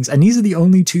two things, and these are the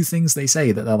only two things they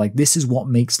say that they're like, this is what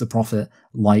makes the prophet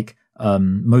like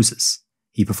Moses.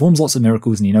 He performs lots of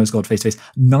miracles and he knows God face to face.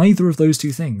 Neither of those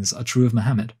two things are true of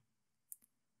Muhammad.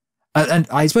 And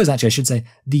I suppose actually I should say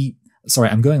sorry,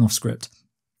 I'm going off script,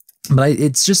 but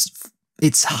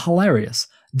it's hilarious.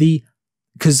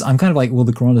 Because I'm kind of like, well,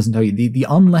 the Quran doesn't tell you. The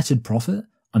unlettered prophet,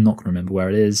 I'm not going to remember where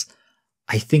it is.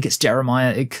 I think it's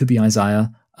Jeremiah. It could be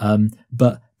Isaiah.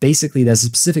 But basically, there's a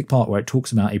specific part where it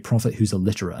talks about a prophet who's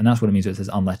illiterate. And that's what it means when it says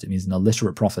unlettered. It means an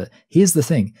illiterate prophet. Here's the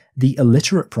thing. The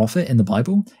illiterate prophet in the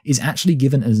Bible is actually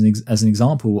given as an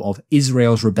example of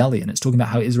Israel's rebellion. It's talking about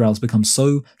how Israel's become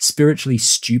so spiritually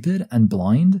stupid and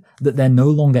blind that they're no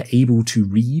longer able to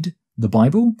read the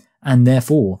Bible. And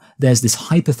therefore, there's this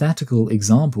hypothetical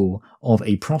example of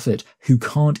a prophet who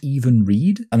can't even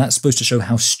read. And that's supposed to show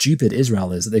how stupid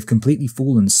Israel is, that they've completely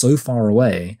fallen so far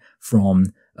away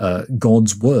from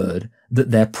God's word that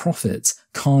their prophets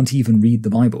can't even read the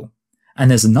Bible.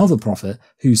 And there's another prophet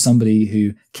who's somebody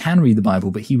who can read the Bible,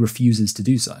 but he refuses to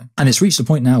do so. And it's reached a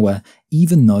point now where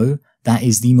even though that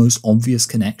is the most obvious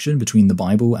connection between the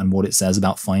Bible and what it says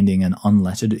about finding an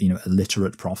unlettered,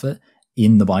 illiterate prophet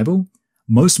in the Bible,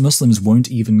 most Muslims won't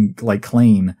even like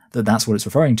claim that that's what it's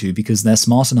referring to, because they're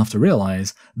smart enough to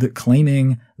realize that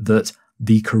claiming that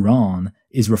the Quran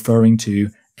is referring to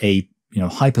a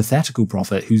hypothetical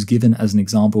prophet who's given as an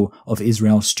example of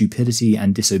Israel's stupidity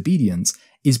and disobedience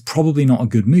is probably not a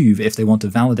good move if they want to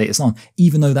validate Islam,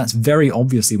 even though that's very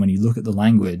obviously, when you look at the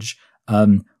language,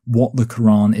 what the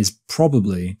Quran is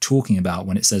probably talking about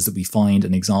when it says that we find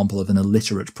an example of an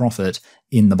illiterate prophet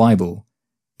in the Bible.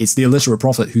 It's the illiterate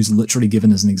prophet who's literally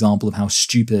given as an example of how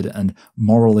stupid and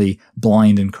morally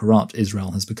blind and corrupt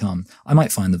Israel has become. I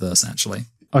might find the verse, actually.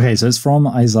 Okay, so it's from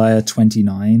Isaiah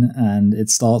 29, and it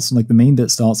starts, like the main bit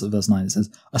starts at verse 9. It says,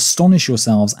 "Astonish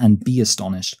yourselves and be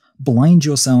astonished. Blind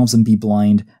yourselves and be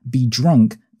blind. Be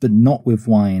drunk, but not with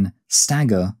wine.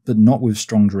 Stagger, but not with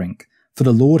strong drink. For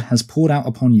the Lord has poured out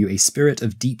upon you a spirit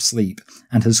of deep sleep,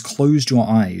 and has closed your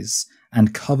eyes,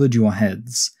 and covered your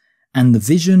heads. And the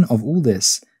vision of all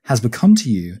this has become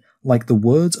to you like the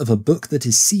words of a book that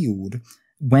is sealed.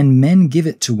 When men give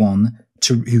it to one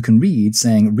who can read,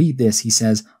 saying, 'Read this,' he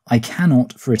says, 'I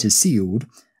cannot, for it is sealed.'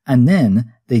 And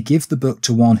then they give the book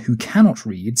to one who cannot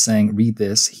read, saying, 'Read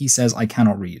this,' he says, 'I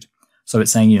cannot read.'" So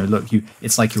it's saying, look,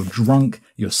 it's like you're drunk,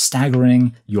 you're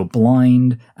staggering, you're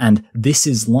blind, and this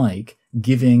is like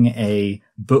giving a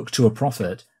book to a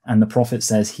prophet, and the prophet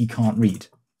says he can't read.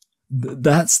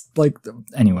 That's like,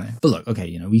 anyway. But look,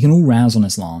 okay, we can all razz on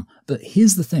Islam, but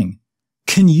here's the thing.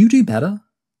 Can you do better?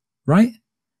 Right?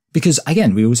 Because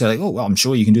again, we always say like, oh, well, I'm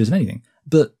sure you can do this in anything.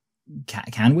 But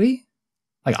can we?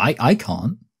 Like, I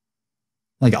can't.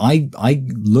 Like, I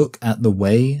look at the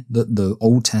way that the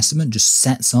Old Testament just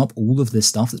sets up all of this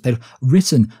stuff that's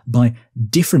written by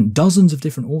dozens of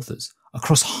different authors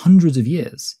across hundreds of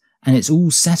years. And it's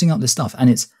all setting up this stuff. And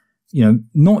it's,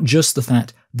 not just the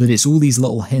fact that it's all these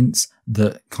little hints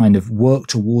that kind of work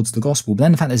towards the gospel, but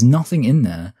then the fact there's nothing in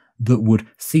there that would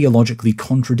theologically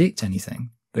contradict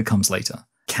anything that comes later.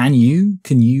 Can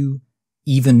you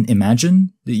even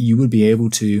imagine that you would be able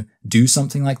to do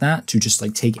something like that, to just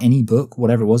like take any book,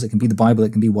 whatever it was, it can be the Bible,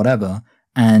 it can be whatever,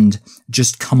 and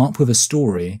just come up with a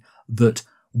story that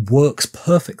works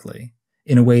perfectly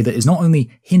in a way that is not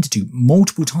only hinted to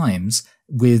multiple times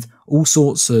with all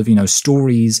sorts of,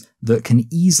 stories that can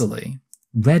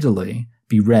readily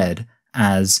be read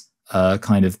as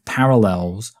kind of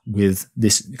parallels with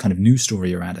this kind of new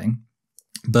story you're adding,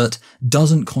 but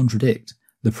doesn't contradict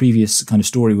the previous kind of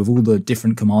story with all the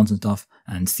different commands and stuff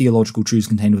and theological truths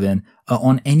contained within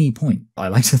on any point. I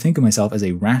like to think of myself as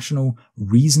a rational,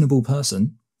 reasonable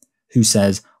person who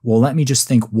says, well, let me just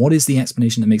think, what is the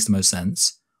explanation that makes the most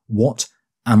sense? What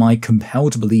am I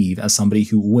compelled to believe as somebody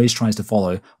who always tries to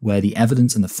follow where the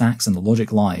evidence and the facts and the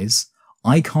logic lies?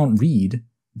 I can't read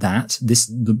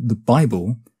the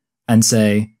Bible and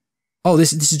say, oh,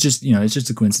 this is just, it's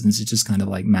just a coincidence. It's just kind of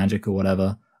like magic or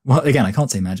whatever. Well, again, I can't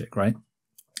say magic, right?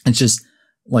 It's just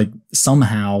like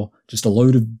somehow just a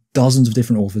load of dozens of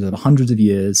different authors over hundreds of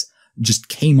years just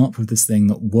came up with this thing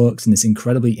that works in this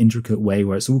incredibly intricate way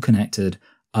where it's all connected.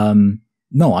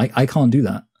 No, I can't do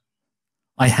that.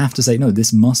 I have to say, no,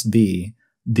 this must be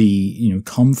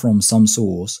come from some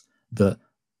source that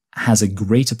has a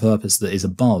greater purpose that is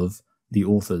above the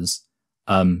authors.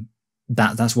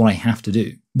 That's what I have to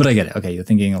do. But I get it. Okay, you're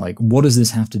thinking like, what does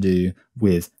this have to do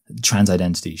with trans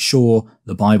identity? Sure,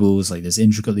 the Bible's like this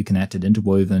intricately connected,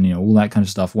 interwoven, all that kind of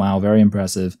stuff. Wow, very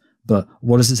impressive. But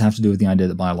what does this have to do with the idea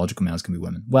that biological males can be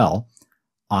women? Well,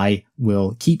 I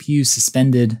will keep you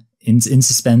suspended in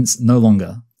suspense no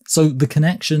longer. So the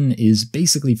connection is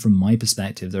basically, from my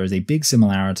perspective, there is a big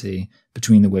similarity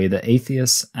between the way that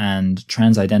atheists and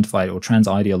trans-identified or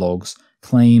trans-ideologues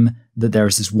claim that there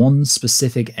is this one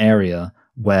specific area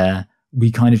where we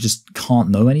kind of just can't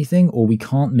know anything, or we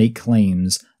can't make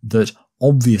claims that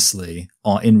obviously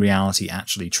are in reality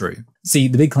actually true. See,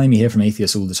 the big claim you hear from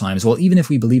atheists all the time is, well, even if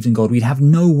we believed in God, we'd have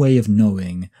no way of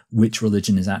knowing which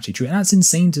religion is actually true. And that's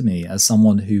insane to me as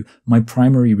someone who, my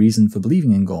primary reason for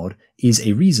believing in God is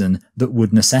a reason that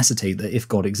would necessitate that if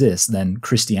God exists, then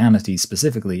Christianity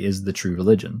specifically is the true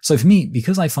religion. So for me,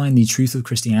 because I find the truth of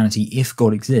Christianity, if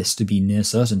God exists, to be near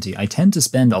certainty, I tend to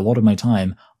spend a lot of my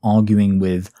time arguing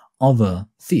with other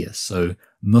theists, so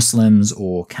Muslims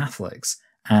or Catholics.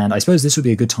 And I suppose this would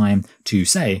be a good time to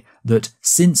say that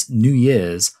since New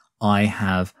Year's, I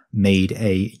have made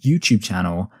a YouTube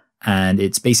channel, and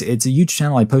it's a YouTube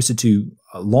channel I posted to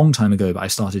a long time ago, but I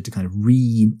started to kind of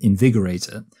reinvigorate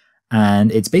it.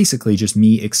 And it's basically just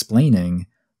me explaining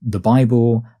the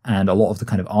Bible and a lot of the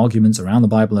kind of arguments around the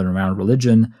Bible and around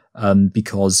religion,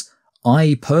 because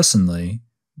I personally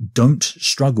don't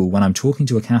struggle when I'm talking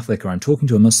to a Catholic or I'm talking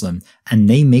to a Muslim and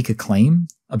they make a claim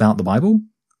about the Bible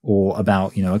or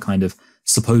about, a kind of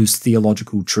supposed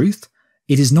theological truth,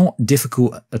 it is not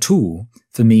difficult at all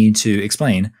for me to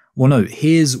explain, well, no,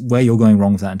 here's where you're going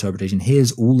wrong with that interpretation.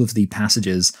 Here's all of the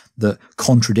passages that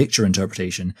contradict your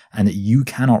interpretation and that you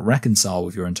cannot reconcile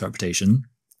with your interpretation.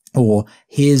 Or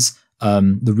here's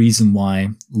the reason why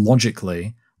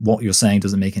logically what you're saying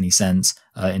doesn't make any sense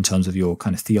in terms of your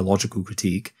kind of theological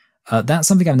critique. That's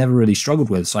something I've never really struggled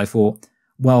with. So I thought,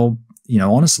 well,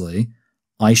 honestly,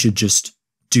 I should just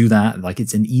do that. Like,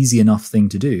 it's an easy enough thing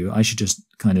to do. I should just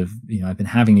kind of, I've been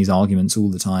having these arguments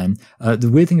all the time. The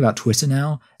weird thing about Twitter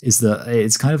now is that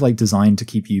it's kind of like designed to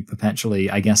keep you perpetually,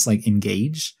 I guess, like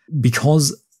engaged,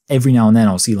 because every now and then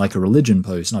I'll see like a religion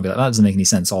post and I'll be like, that doesn't make any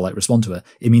sense. So I'll like respond to it.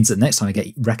 It means that next time I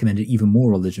get recommended even more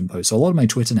religion posts. So a lot of my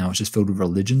Twitter now is just filled with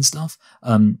religion stuff,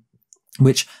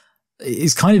 which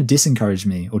is kind of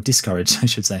discouraged, I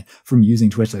should say, from using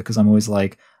Twitter, because I'm always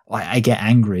like, I get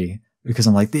angry because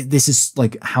I'm like, this is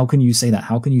like, how can you say that?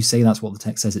 How can you say that's what the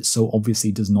text says? It so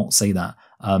obviously does not say that.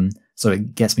 So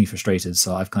it gets me frustrated.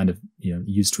 So I've kind of,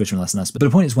 used Twitter less and less. But the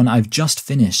point is, when I've just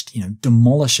finished,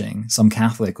 demolishing some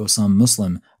Catholic or some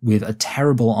Muslim with a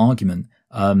terrible argument,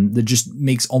 that just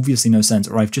makes obviously no sense,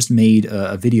 or I've just made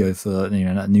a video for,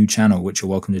 a new channel, which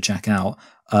you're welcome to check out,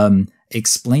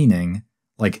 explaining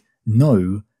like,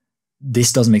 no,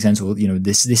 this doesn't make sense, or,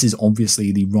 this is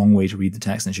obviously the wrong way to read the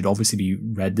text and it should obviously be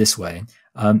read this way.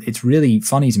 It's really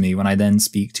funny to me when I then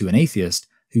speak to an atheist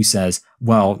who says,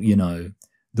 well,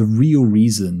 the real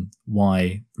reason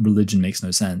why religion makes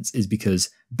no sense is because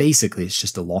basically it's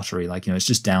just a lottery. Like, it's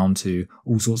just down to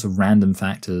all sorts of random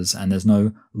factors and there's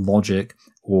no logic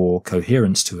or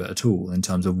coherence to it at all in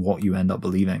terms of what you end up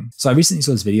believing. So I recently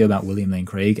saw this video about William Lane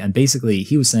Craig, and basically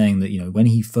he was saying that, when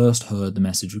he first heard the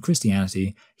message of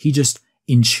Christianity, he just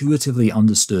intuitively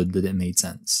understood that it made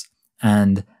sense.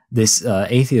 And this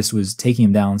atheist was taking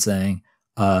him down saying,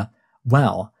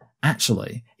 well,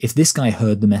 actually, if this guy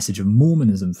heard the message of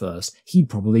Mormonism first, he'd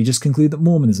probably just conclude that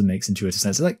Mormonism makes intuitive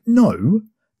sense. It's like, no.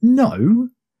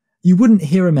 You wouldn't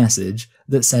hear a message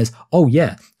that says, oh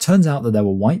yeah, turns out that there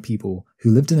were white people who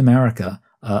lived in America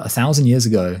 1,000 years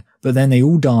ago, but then they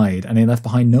all died and they left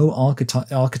behind no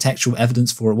architectural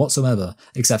evidence for it whatsoever,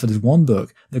 except for this one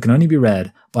book that can only be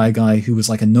read by a guy who was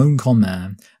like a known con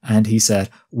man. And he said,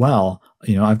 well,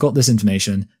 I've got this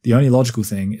information. The only logical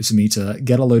thing is for me to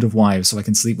get a load of wives so I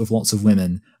can sleep with lots of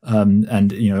women.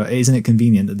 And isn't it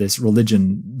convenient that this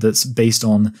religion that's based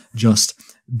on just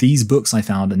these books I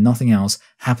found and nothing else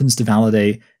happens to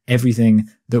validate everything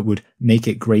that would make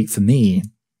it great for me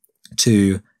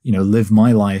to, live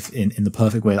my life in the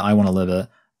perfect way that I want to live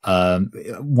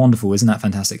it. Wonderful. Isn't that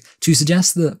fantastic? To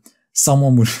suggest that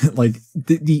someone would like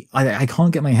I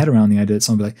can't get my head around the idea that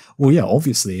someone would be like, well, yeah,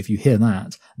 obviously if you hear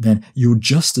that, then you're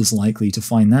just as likely to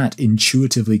find that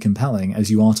intuitively compelling as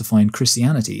you are to find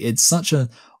Christianity. It's such a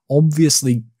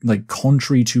obviously like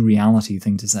contrary to reality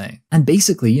thing to say. And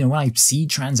basically, when I see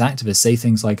trans activists say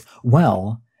things like,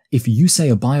 well, if you say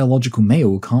a biological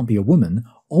male can't be a woman,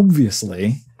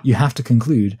 obviously you have to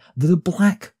conclude that a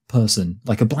black person,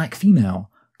 like a black female,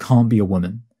 can't be a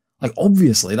woman. Like,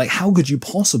 obviously, like, how could you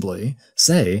possibly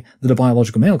say that a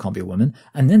biological male can't be a woman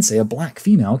and then say a black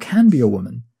female can be a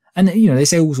woman? And, they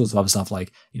say all sorts of other stuff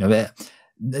like,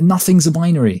 nothing's a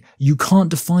binary. You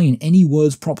can't define any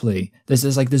words properly.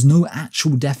 There's no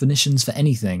actual definitions for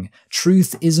anything.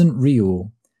 Truth isn't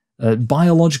real.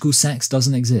 Biological sex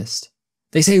doesn't exist.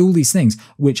 They say all these things,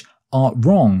 which are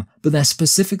wrong, but they're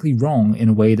specifically wrong in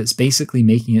a way that's basically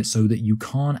making it so that you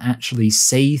can't actually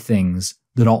say things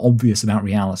that are obvious about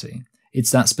reality.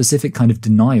 It's that specific kind of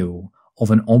denial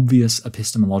of an obvious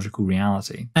epistemological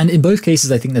reality. And in both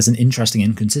cases, I think there's an interesting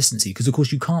inconsistency, because of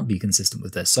course you can't be consistent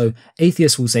with this. So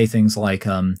atheists will say things like,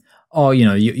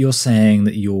 you're saying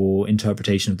that your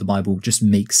interpretation of the Bible just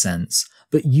makes sense,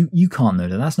 but you can't know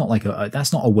that. That's not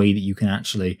that's not a way that you can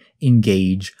actually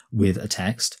engage with a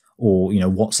text or,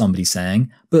 what somebody's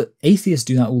saying. But atheists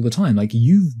do that all the time. Like,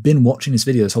 you've been watching this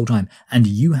video this whole time and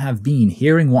you have been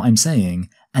hearing what I'm saying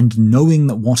and knowing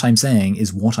that what I'm saying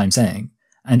is what I'm saying.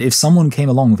 And if someone came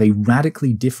along with a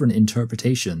radically different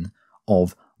interpretation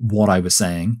of what I was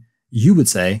saying, you would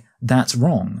say that's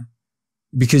wrong.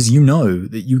 Because you know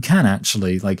that you can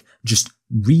actually just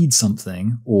read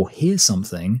something or hear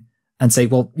something and say,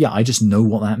 well, yeah, I just know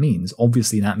what that means.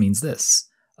 Obviously that means this.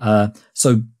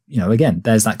 So, again,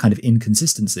 there's that kind of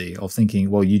inconsistency of thinking,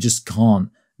 well, you just can't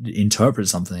interpret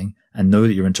something and know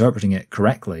that you're interpreting it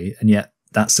correctly. And yet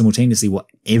that's simultaneously what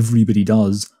everybody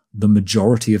does the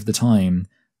majority of the time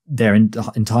their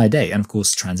entire day. And of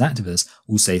course, trans activists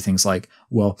will say things like,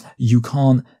 well, you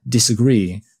can't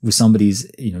disagree with somebody's,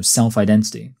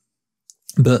 self-identity.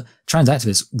 But trans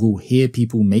activists will hear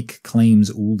people make claims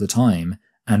all the time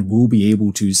and will be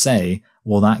able to say,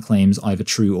 well, that claim's either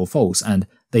true or false. And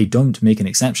they don't make an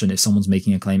exception if someone's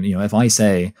making a claim. You know, if I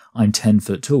say I'm 10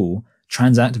 foot tall,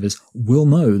 trans activists will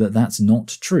know that that's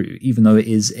not true, even though it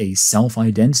is a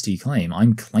self-identity claim.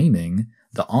 I'm claiming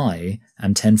that I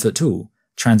am 10 foot tall.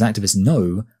 Trans activists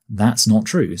know that's not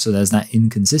true. So there's that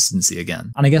inconsistency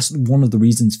again. And I guess one of the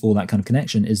reasons for that kind of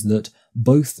connection is that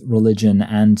both religion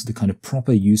and the kind of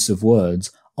proper use of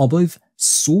words are both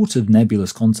sort of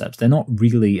nebulous concepts. They're not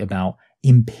really about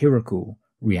empirical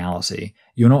reality.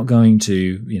 You're not going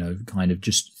to, you know, kind of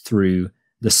just through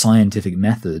the scientific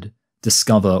method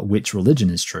discover which religion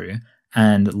is true.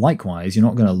 And likewise, you're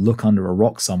not going to look under a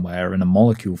rock somewhere in a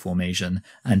molecule formation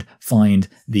and find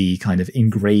the kind of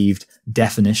engraved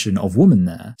definition of woman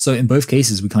there. So in both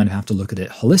cases, we kind of have to look at it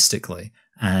holistically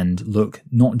and look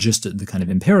not just at the kind of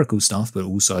empirical stuff, but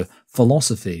also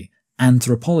philosophy,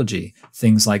 anthropology,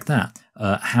 things like that.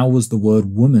 How was the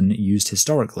word woman used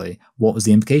historically? What was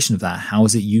the implication of that? How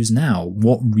is it used now?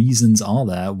 What reasons are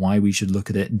there why we should look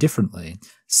at it differently?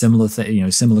 Similar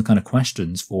kind of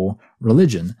questions for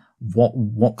religion.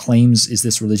 What claims is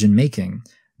this religion making?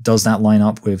 Does that line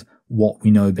up with what we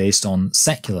know based on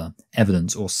secular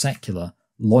evidence or secular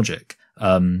logic?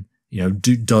 Are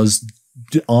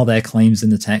there claims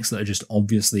in the text that are just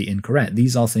obviously incorrect?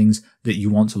 These are things that you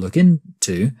want to look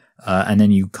into, and then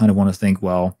you kind of want to think,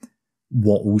 well,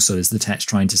 what also is the text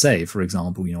trying to say? For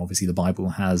example, you know, obviously the Bible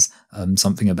has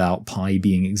something about pi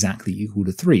being exactly equal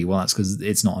to 3. Well, that's because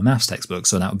it's not a maths textbook,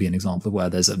 so that would be an example of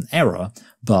where there's an error,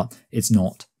 but it's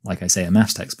not, like I say, a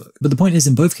maths textbook. But the point is,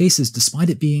 in both cases, despite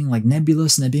it being like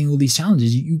nebulous and there being all these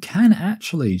challenges, you can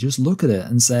actually just look at it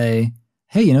and say,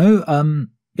 hey, you know,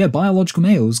 biological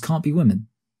males can't be women.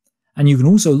 And you can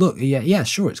also look, yeah,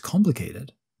 sure, it's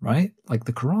complicated, right? Like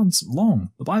the Quran's long,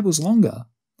 the Bible's longer.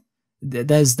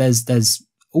 There's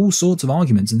all sorts of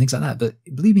arguments and things like that. But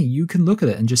believe me, you can look at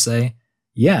it and just say,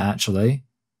 yeah, actually,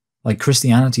 like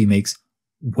Christianity makes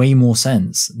way more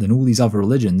sense than all these other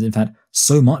religions. In fact,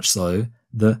 so much so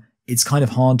that it's kind of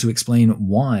hard to explain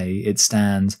why it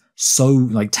stands so,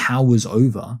 like, towers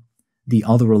over the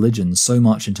other religions so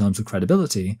much in terms of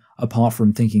credibility, apart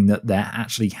from thinking that there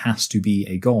actually has to be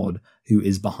a God who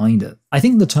is behind it. I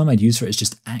think the term I'd use for it is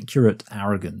just accurate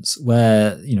arrogance,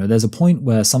 where, you know, there's a point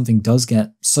where something does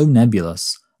get so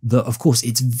nebulous that, of course,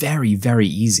 it's very, very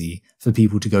easy for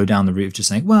people to go down the route of just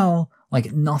saying, well,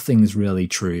 like, nothing's really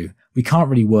true. We can't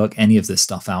really work any of this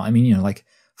stuff out. I mean, you know, like,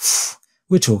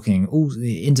 we're talking all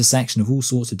the intersection of all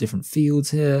sorts of different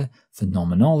fields here: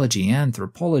 phenomenology,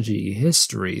 anthropology,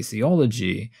 history,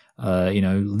 theology,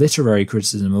 literary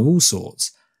criticism of all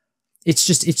sorts. It's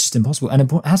just impossible. And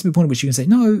it has to be a point at which you can say,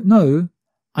 no,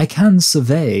 I can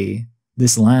survey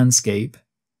this landscape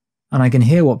and I can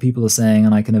hear what people are saying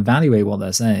and I can evaluate what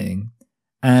they're saying.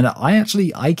 And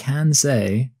I can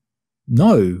say,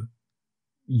 no,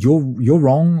 you're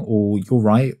wrong or you're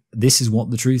right. This is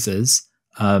what the truth is.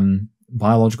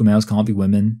 Biological males can't be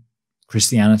women.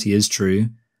 Christianity is true.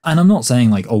 And I'm not saying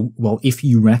like, oh, well, if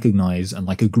you recognize and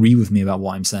like agree with me about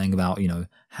what I'm saying about, you know,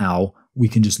 how we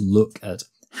can just look at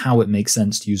how it makes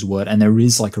sense to use a word, and there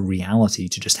is like a reality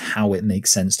to just how it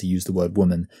makes sense to use the word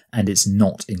woman, and it's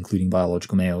not including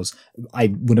biological males.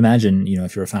 I would imagine, you know,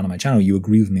 if you're a fan of my channel, you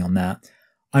agree with me on that.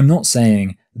 I'm not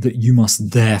saying that you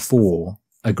must therefore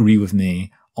agree with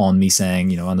me on me saying,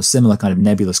 you know, on a similar kind of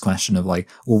nebulous question of like,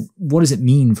 well, what does it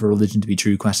mean for religion to be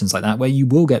true? Questions like that, where you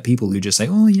will get people who just say,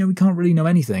 oh, you know, we can't really know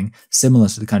anything, similar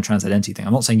to the kind of trans identity thing.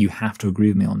 I'm not saying you have to agree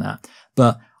with me on that,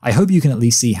 but I hope you can at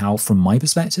least see how, from my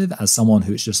perspective, as someone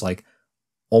who it's just like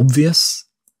obvious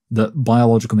that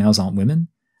biological males aren't women,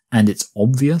 and it's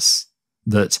obvious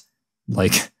that,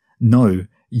 like, no,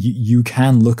 you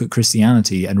can look at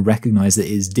Christianity and recognize that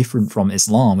it is different from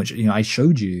Islam, which, you know, I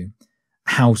showed you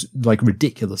how like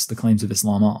ridiculous the claims of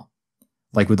Islam are.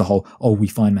 Like with the whole, oh, we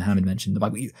find Muhammad mentioned in the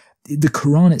Bible. The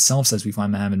Quran itself says we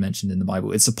find Muhammad mentioned in the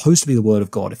Bible. It's supposed to be the word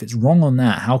of God. If it's wrong on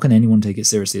that, how can anyone take it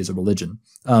seriously as a religion?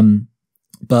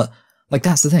 But like,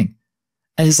 that's the thing.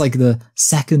 And it's like the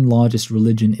second largest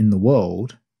religion in the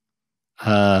world,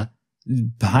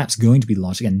 perhaps going to be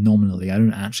large again nominally. I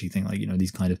don't actually think, like, you know,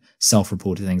 these kind of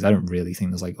self-reported things, I don't really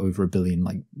think there's like over 1 billion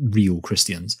like real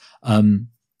Christians.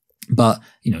 But,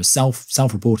 you know,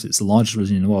 self-reported, it's the largest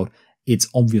religion in the world. It's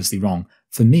obviously wrong.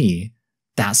 For me,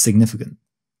 that's significant.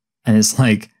 And it's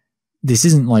like, this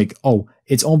isn't like, oh,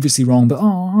 it's obviously wrong, but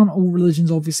aren't all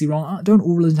religions obviously wrong? Don't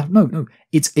all religions have... No.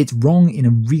 It's wrong in a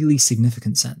really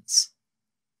significant sense.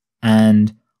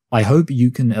 And I hope you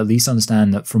can at least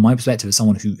understand that from my perspective as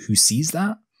someone who sees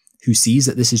that,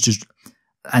 this is just...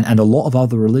 And a lot of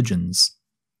other religions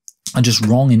are just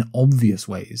wrong in obvious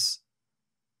ways.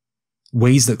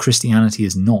 Ways that Christianity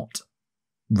is not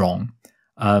wrong.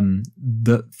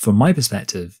 But from my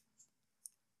perspective,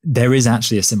 there is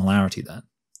actually a similarity there.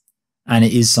 And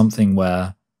it is something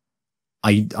where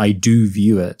I do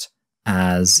view it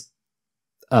as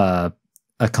a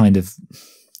kind of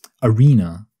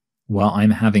arena where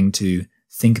I'm having to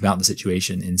think about the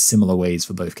situation in similar ways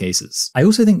for both cases. I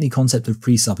also think the concept of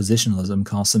presuppositionalism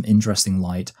casts some interesting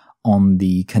light on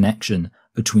the connection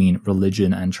between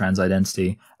religion and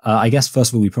transidentity. I guess,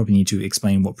 first of all, we probably need to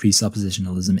explain what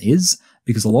presuppositionalism is,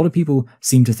 because a lot of people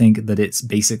seem to think that it's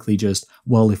basically just,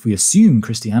 well, if we assume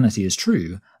Christianity is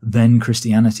true, then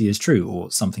Christianity is true, or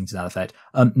something to that effect.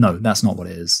 No, that's not what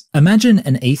it is. Imagine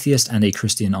an atheist and a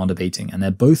Christian are debating, and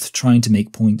they're both trying to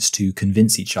make points to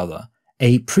convince each other.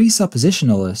 A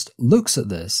presuppositionalist looks at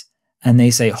this, and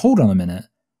they say, hold on a minute,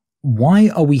 why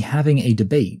are we having a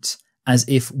debate as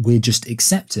if we're just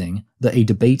accepting that a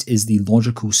debate is the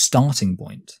logical starting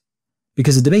point?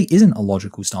 Because a debate isn't a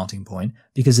logical starting point,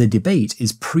 because a debate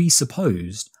is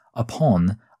presupposed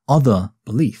upon other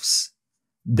beliefs.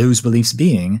 Those beliefs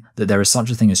being that there is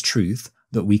such a thing as truth,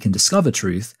 that we can discover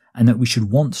truth, and that we should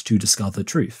want to discover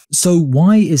truth. So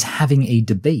why is having a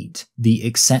debate the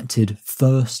accepted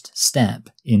first step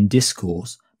in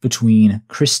discourse between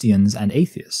Christians and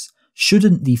atheists?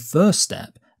 Shouldn't the first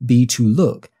step be to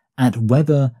look at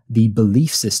whether the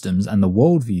belief systems and the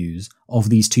worldviews of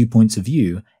these two points of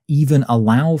view even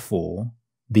allow for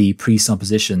the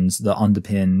presuppositions that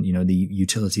underpin, the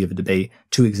utility of a debate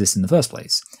to exist in the first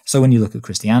place? So when you look at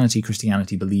Christianity,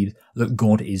 Christianity believes that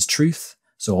God is truth.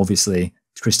 So obviously,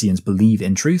 Christians believe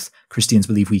in truth. Christians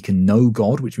believe we can know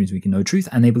God, which means we can know truth.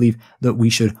 And they believe that we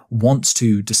should want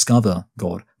to discover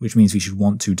God, which means we should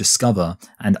want to discover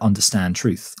and understand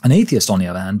truth. An atheist, on the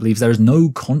other hand, believes there is no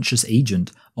conscious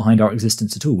agent behind our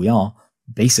existence at all. We are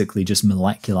basically just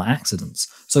molecular accidents.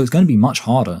 So it's going to be much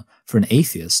harder for an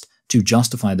atheist to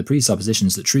justify the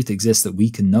presuppositions that truth exists, that we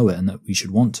can know it, and that we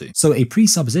should want to. So a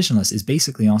presuppositionalist is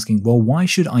basically asking, well, why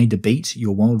should I debate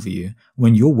your worldview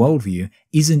when your worldview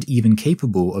isn't even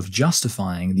capable of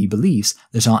justifying the beliefs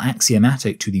that are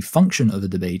axiomatic to the function of the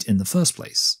debate in the first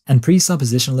place? And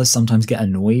presuppositionalists sometimes get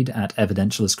annoyed at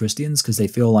evidentialist Christians because they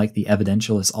feel like the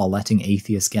evidentialists are letting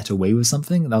atheists get away with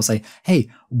something. They'll say, hey,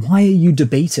 why are you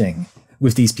debating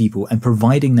with these people and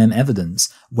providing them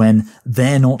evidence when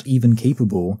they're not even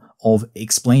capable of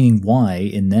explaining why,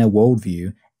 in their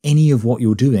worldview, any of what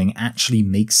you're doing actually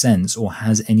makes sense or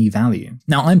has any value?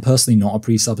 Now, I'm personally not a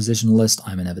presuppositionalist.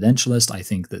 I'm an evidentialist. I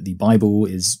think that the Bible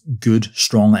is good,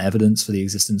 strong evidence for the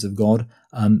existence of God.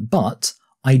 But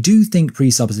I do think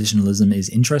presuppositionalism is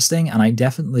interesting, and I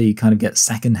definitely kind of get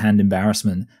secondhand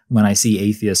embarrassment when I see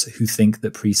atheists who think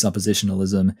that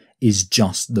presuppositionalism is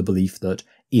just the belief that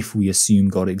if we assume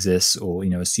God exists, or,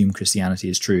 assume Christianity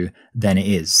is true, then it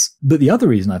is. But the other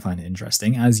reason I find it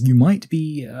interesting, as you might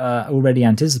be already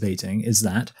anticipating, is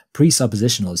that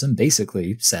presuppositionalism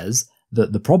basically says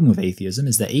that the problem with atheism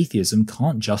is that atheism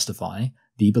can't justify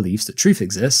the beliefs that truth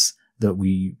exists, that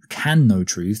we can know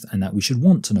truth, and that we should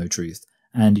want to know truth.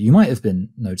 And you might have been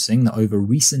noticing that over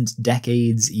recent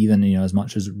decades, even as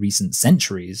much as recent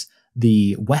centuries,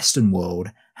 the Western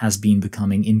world has been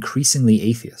becoming increasingly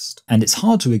atheist. And it's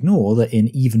hard to ignore that in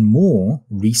even more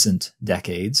recent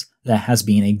decades, there has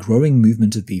been a growing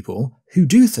movement of people who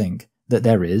do think that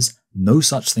there is no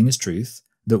such thing as truth,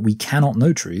 that we cannot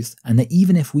know truth, and that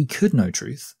even if we could know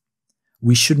truth,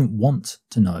 we shouldn't want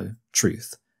to know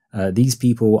truth. These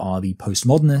people are the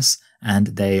postmodernists, and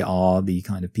they are the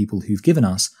kind of people who've given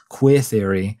us queer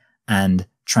theory and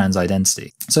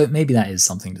transidentity. So maybe that is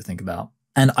something to think about.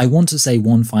 And I want to say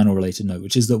one final related note,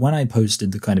 which is that when I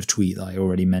posted the kind of tweet that I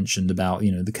already mentioned about,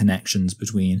 the connections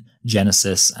between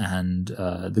Genesis and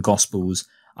the Gospels,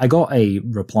 I got a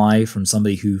reply from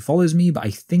somebody who follows me, but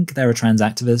I think they're a trans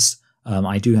activist.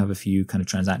 I do have a few kind of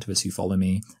trans activists who follow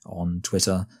me on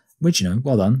Twitter, which,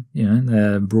 well done.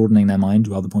 They're broadening their mind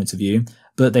to other points of view.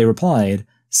 But they replied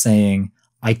saying,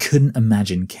 I couldn't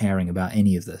imagine caring about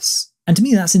any of this. And to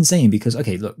me, that's insane because,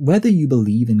 okay, look, whether you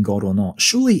believe in God or not,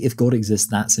 surely if God exists,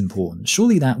 that's important.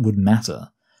 Surely that would matter.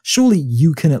 Surely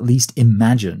you can at least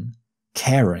imagine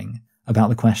caring about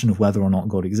the question of whether or not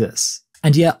God exists.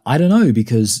 And yet, I don't know,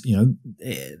 because,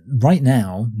 right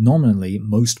now, nominally,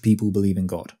 most people believe in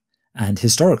God. And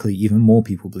historically, even more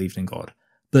people believed in God.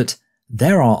 But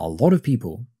there are a lot of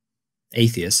people,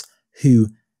 atheists, who,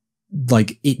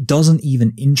 it doesn't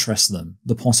even interest them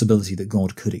the possibility that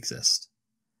God could exist.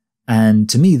 And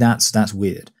to me, that's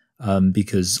weird,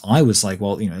 because I was like,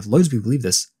 well, if loads of people believe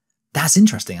this, that's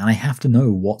interesting, and I have to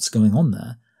know what's going on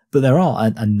there. But there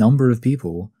are a number of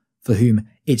people for whom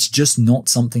it's just not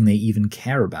something they even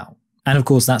care about. And of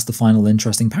course, that's the final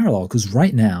interesting parallel, because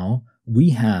right now we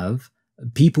have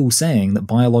people saying that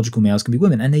biological males can be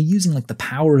women, and they're using like the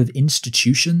power of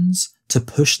institutions to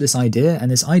push this idea,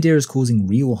 and this idea is causing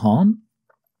real harm.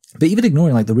 But even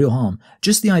ignoring like the real harm,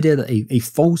 just the idea that a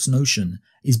false notion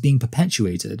is being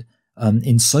perpetuated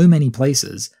in so many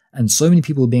places, and so many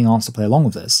people are being asked to play along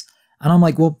with this. And I'm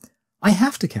like, well, I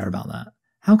have to care about that.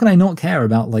 How can I not care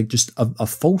about like just a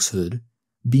falsehood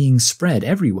being spread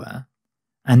everywhere?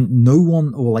 And no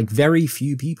one, or like very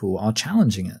few people, are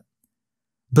challenging it.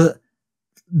 But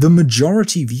the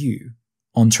majority view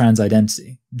on trans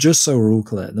identity, just so we're all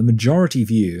clear, the majority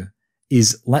view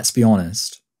is, let's be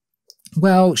honest,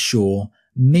 well, sure,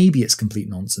 maybe it's complete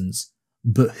nonsense,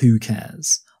 but who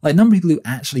cares? Like, a number of people who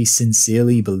actually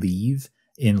sincerely believe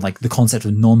in like the concept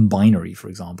of non-binary, for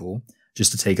example,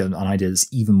 just to take an idea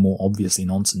that's even more obviously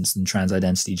nonsense than trans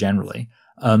identity generally,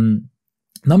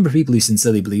 number of people who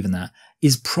sincerely believe in that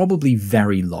is probably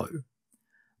very low.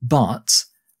 But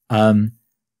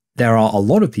there are a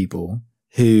lot of people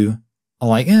who are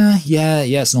like, yeah,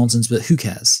 it's nonsense, but who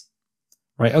cares?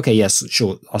 Right? Okay, yes,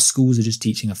 sure, our schools are just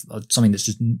teaching something that's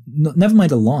just, never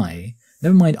mind a lie,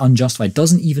 never mind unjustified,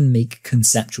 doesn't even make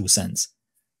conceptual sense.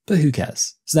 But who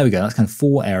cares? So there we go. That's kind of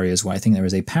 4 areas where I think there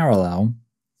is a parallel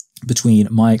between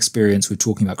my experience with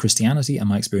talking about Christianity and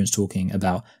my experience talking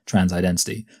about trans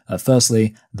identity.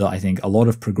 Firstly, that I think a lot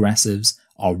of progressives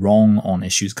are wrong on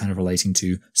issues kind of relating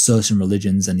to certain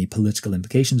religions and the political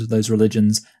implications of those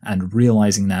religions, and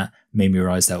realizing that made me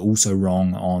realize they're also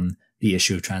wrong on the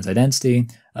issue of trans identity.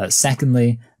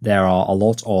 Secondly, there are a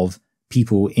lot of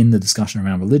people in the discussion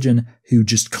around religion who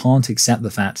just can't accept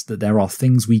the fact that there are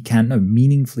things we can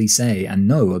meaningfully say and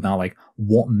know about like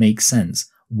what makes sense,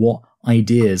 what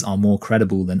ideas are more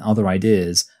credible than other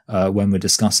ideas when we're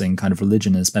discussing kind of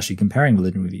religion, and especially comparing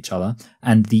religion with each other.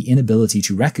 And the inability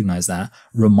to recognize that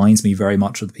reminds me very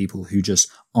much of the people who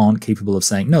just aren't capable of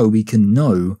saying, no, we can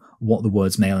know what the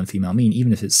words male and female mean,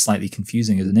 even if it's slightly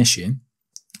confusing as an issue.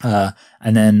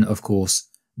 And then, of course,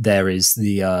 there is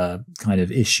the kind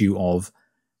of issue of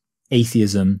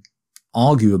atheism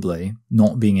arguably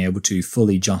not being able to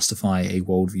fully justify a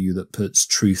worldview that puts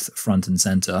truth front and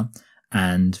center.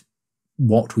 And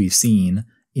what we've seen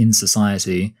in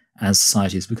society, as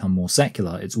society has become more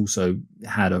secular, it's also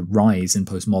had a rise in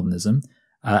postmodernism.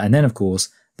 And then, of course,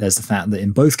 there's the fact that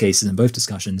in both cases, in both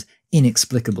discussions,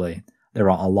 inexplicably, there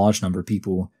are a large number of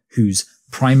people whose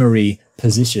primary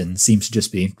position seems to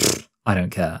just be, I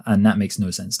don't care. And that makes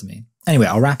no sense to me. Anyway,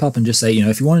 I'll wrap up and just say,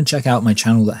 if you want to check out my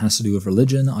channel that has to do with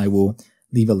religion, I will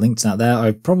leave a link to that there.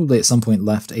 I probably at some point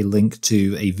left a link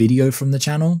to a video from the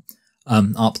channel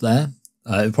up there.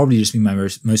 It would probably just be my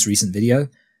most recent video.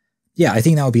 Yeah, I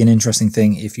think that would be an interesting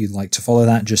thing if you'd like to follow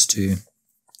that, just to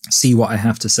see what I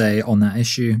have to say on that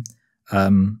issue.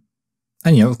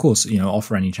 And, of course,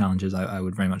 offer any challenges. I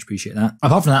would very much appreciate that.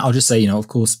 Apart from that, I'll just say, of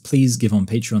course, please give on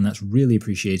Patreon. That's really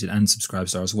appreciated, and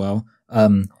Subscribestar as well.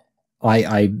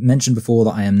 I mentioned before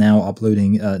that I am now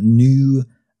uploading new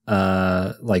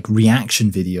like reaction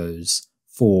videos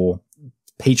for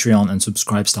Patreon and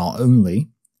Subscribestar only.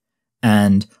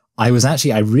 And I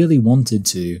really wanted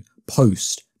to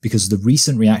post, because the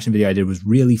recent reaction video I did was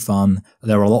really fun.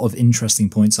 There were a lot of interesting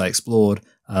points I explored.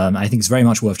 I think it's very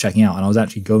much worth checking out. And I was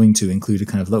actually going to include a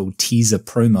kind of little teaser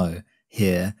promo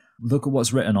here. Look at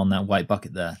what's written on that white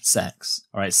bucket there. Sex.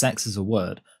 All right, sex is a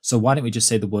word. So why don't we just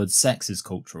say the word sex is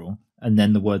cultural, and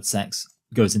then the word sex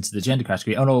goes into the gender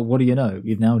category? Oh no, what do you know?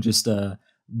 We've now just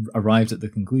arrived at the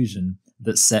conclusion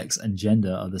that sex and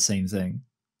gender are the same thing.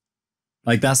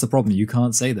 Like, that's the problem. You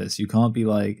can't say this. You can't be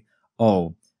like,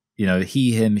 oh,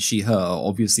 he, him, she, her are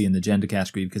obviously in the gender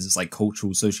category because it's like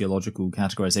cultural, sociological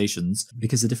categorizations,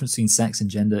 because the difference between sex and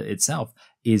gender itself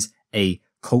is a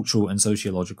cultural and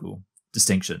sociological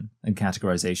distinction and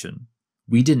categorization.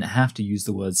 We didn't have to use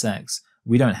the word sex.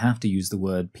 We don't have to use the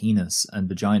word penis and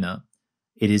vagina.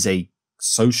 It is a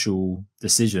social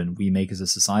decision we make as a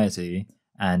society,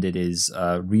 and it is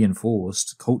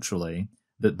reinforced culturally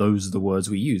that those are the words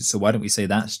we use. So why don't we say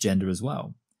that's gender as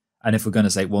well? And if we're going to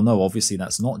say, well, no, obviously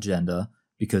that's not gender,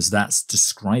 because that's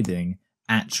describing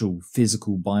actual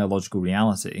physical biological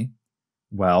reality,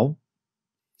 well,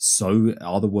 so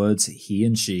are the words he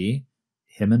and she,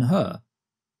 him and her.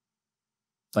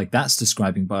 Like, that's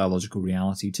describing biological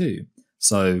reality too.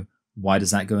 So why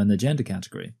does that go in the gender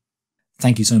category?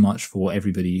 Thank you so much for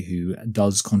everybody who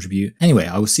does contribute. Anyway,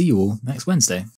 I will see you all next Wednesday.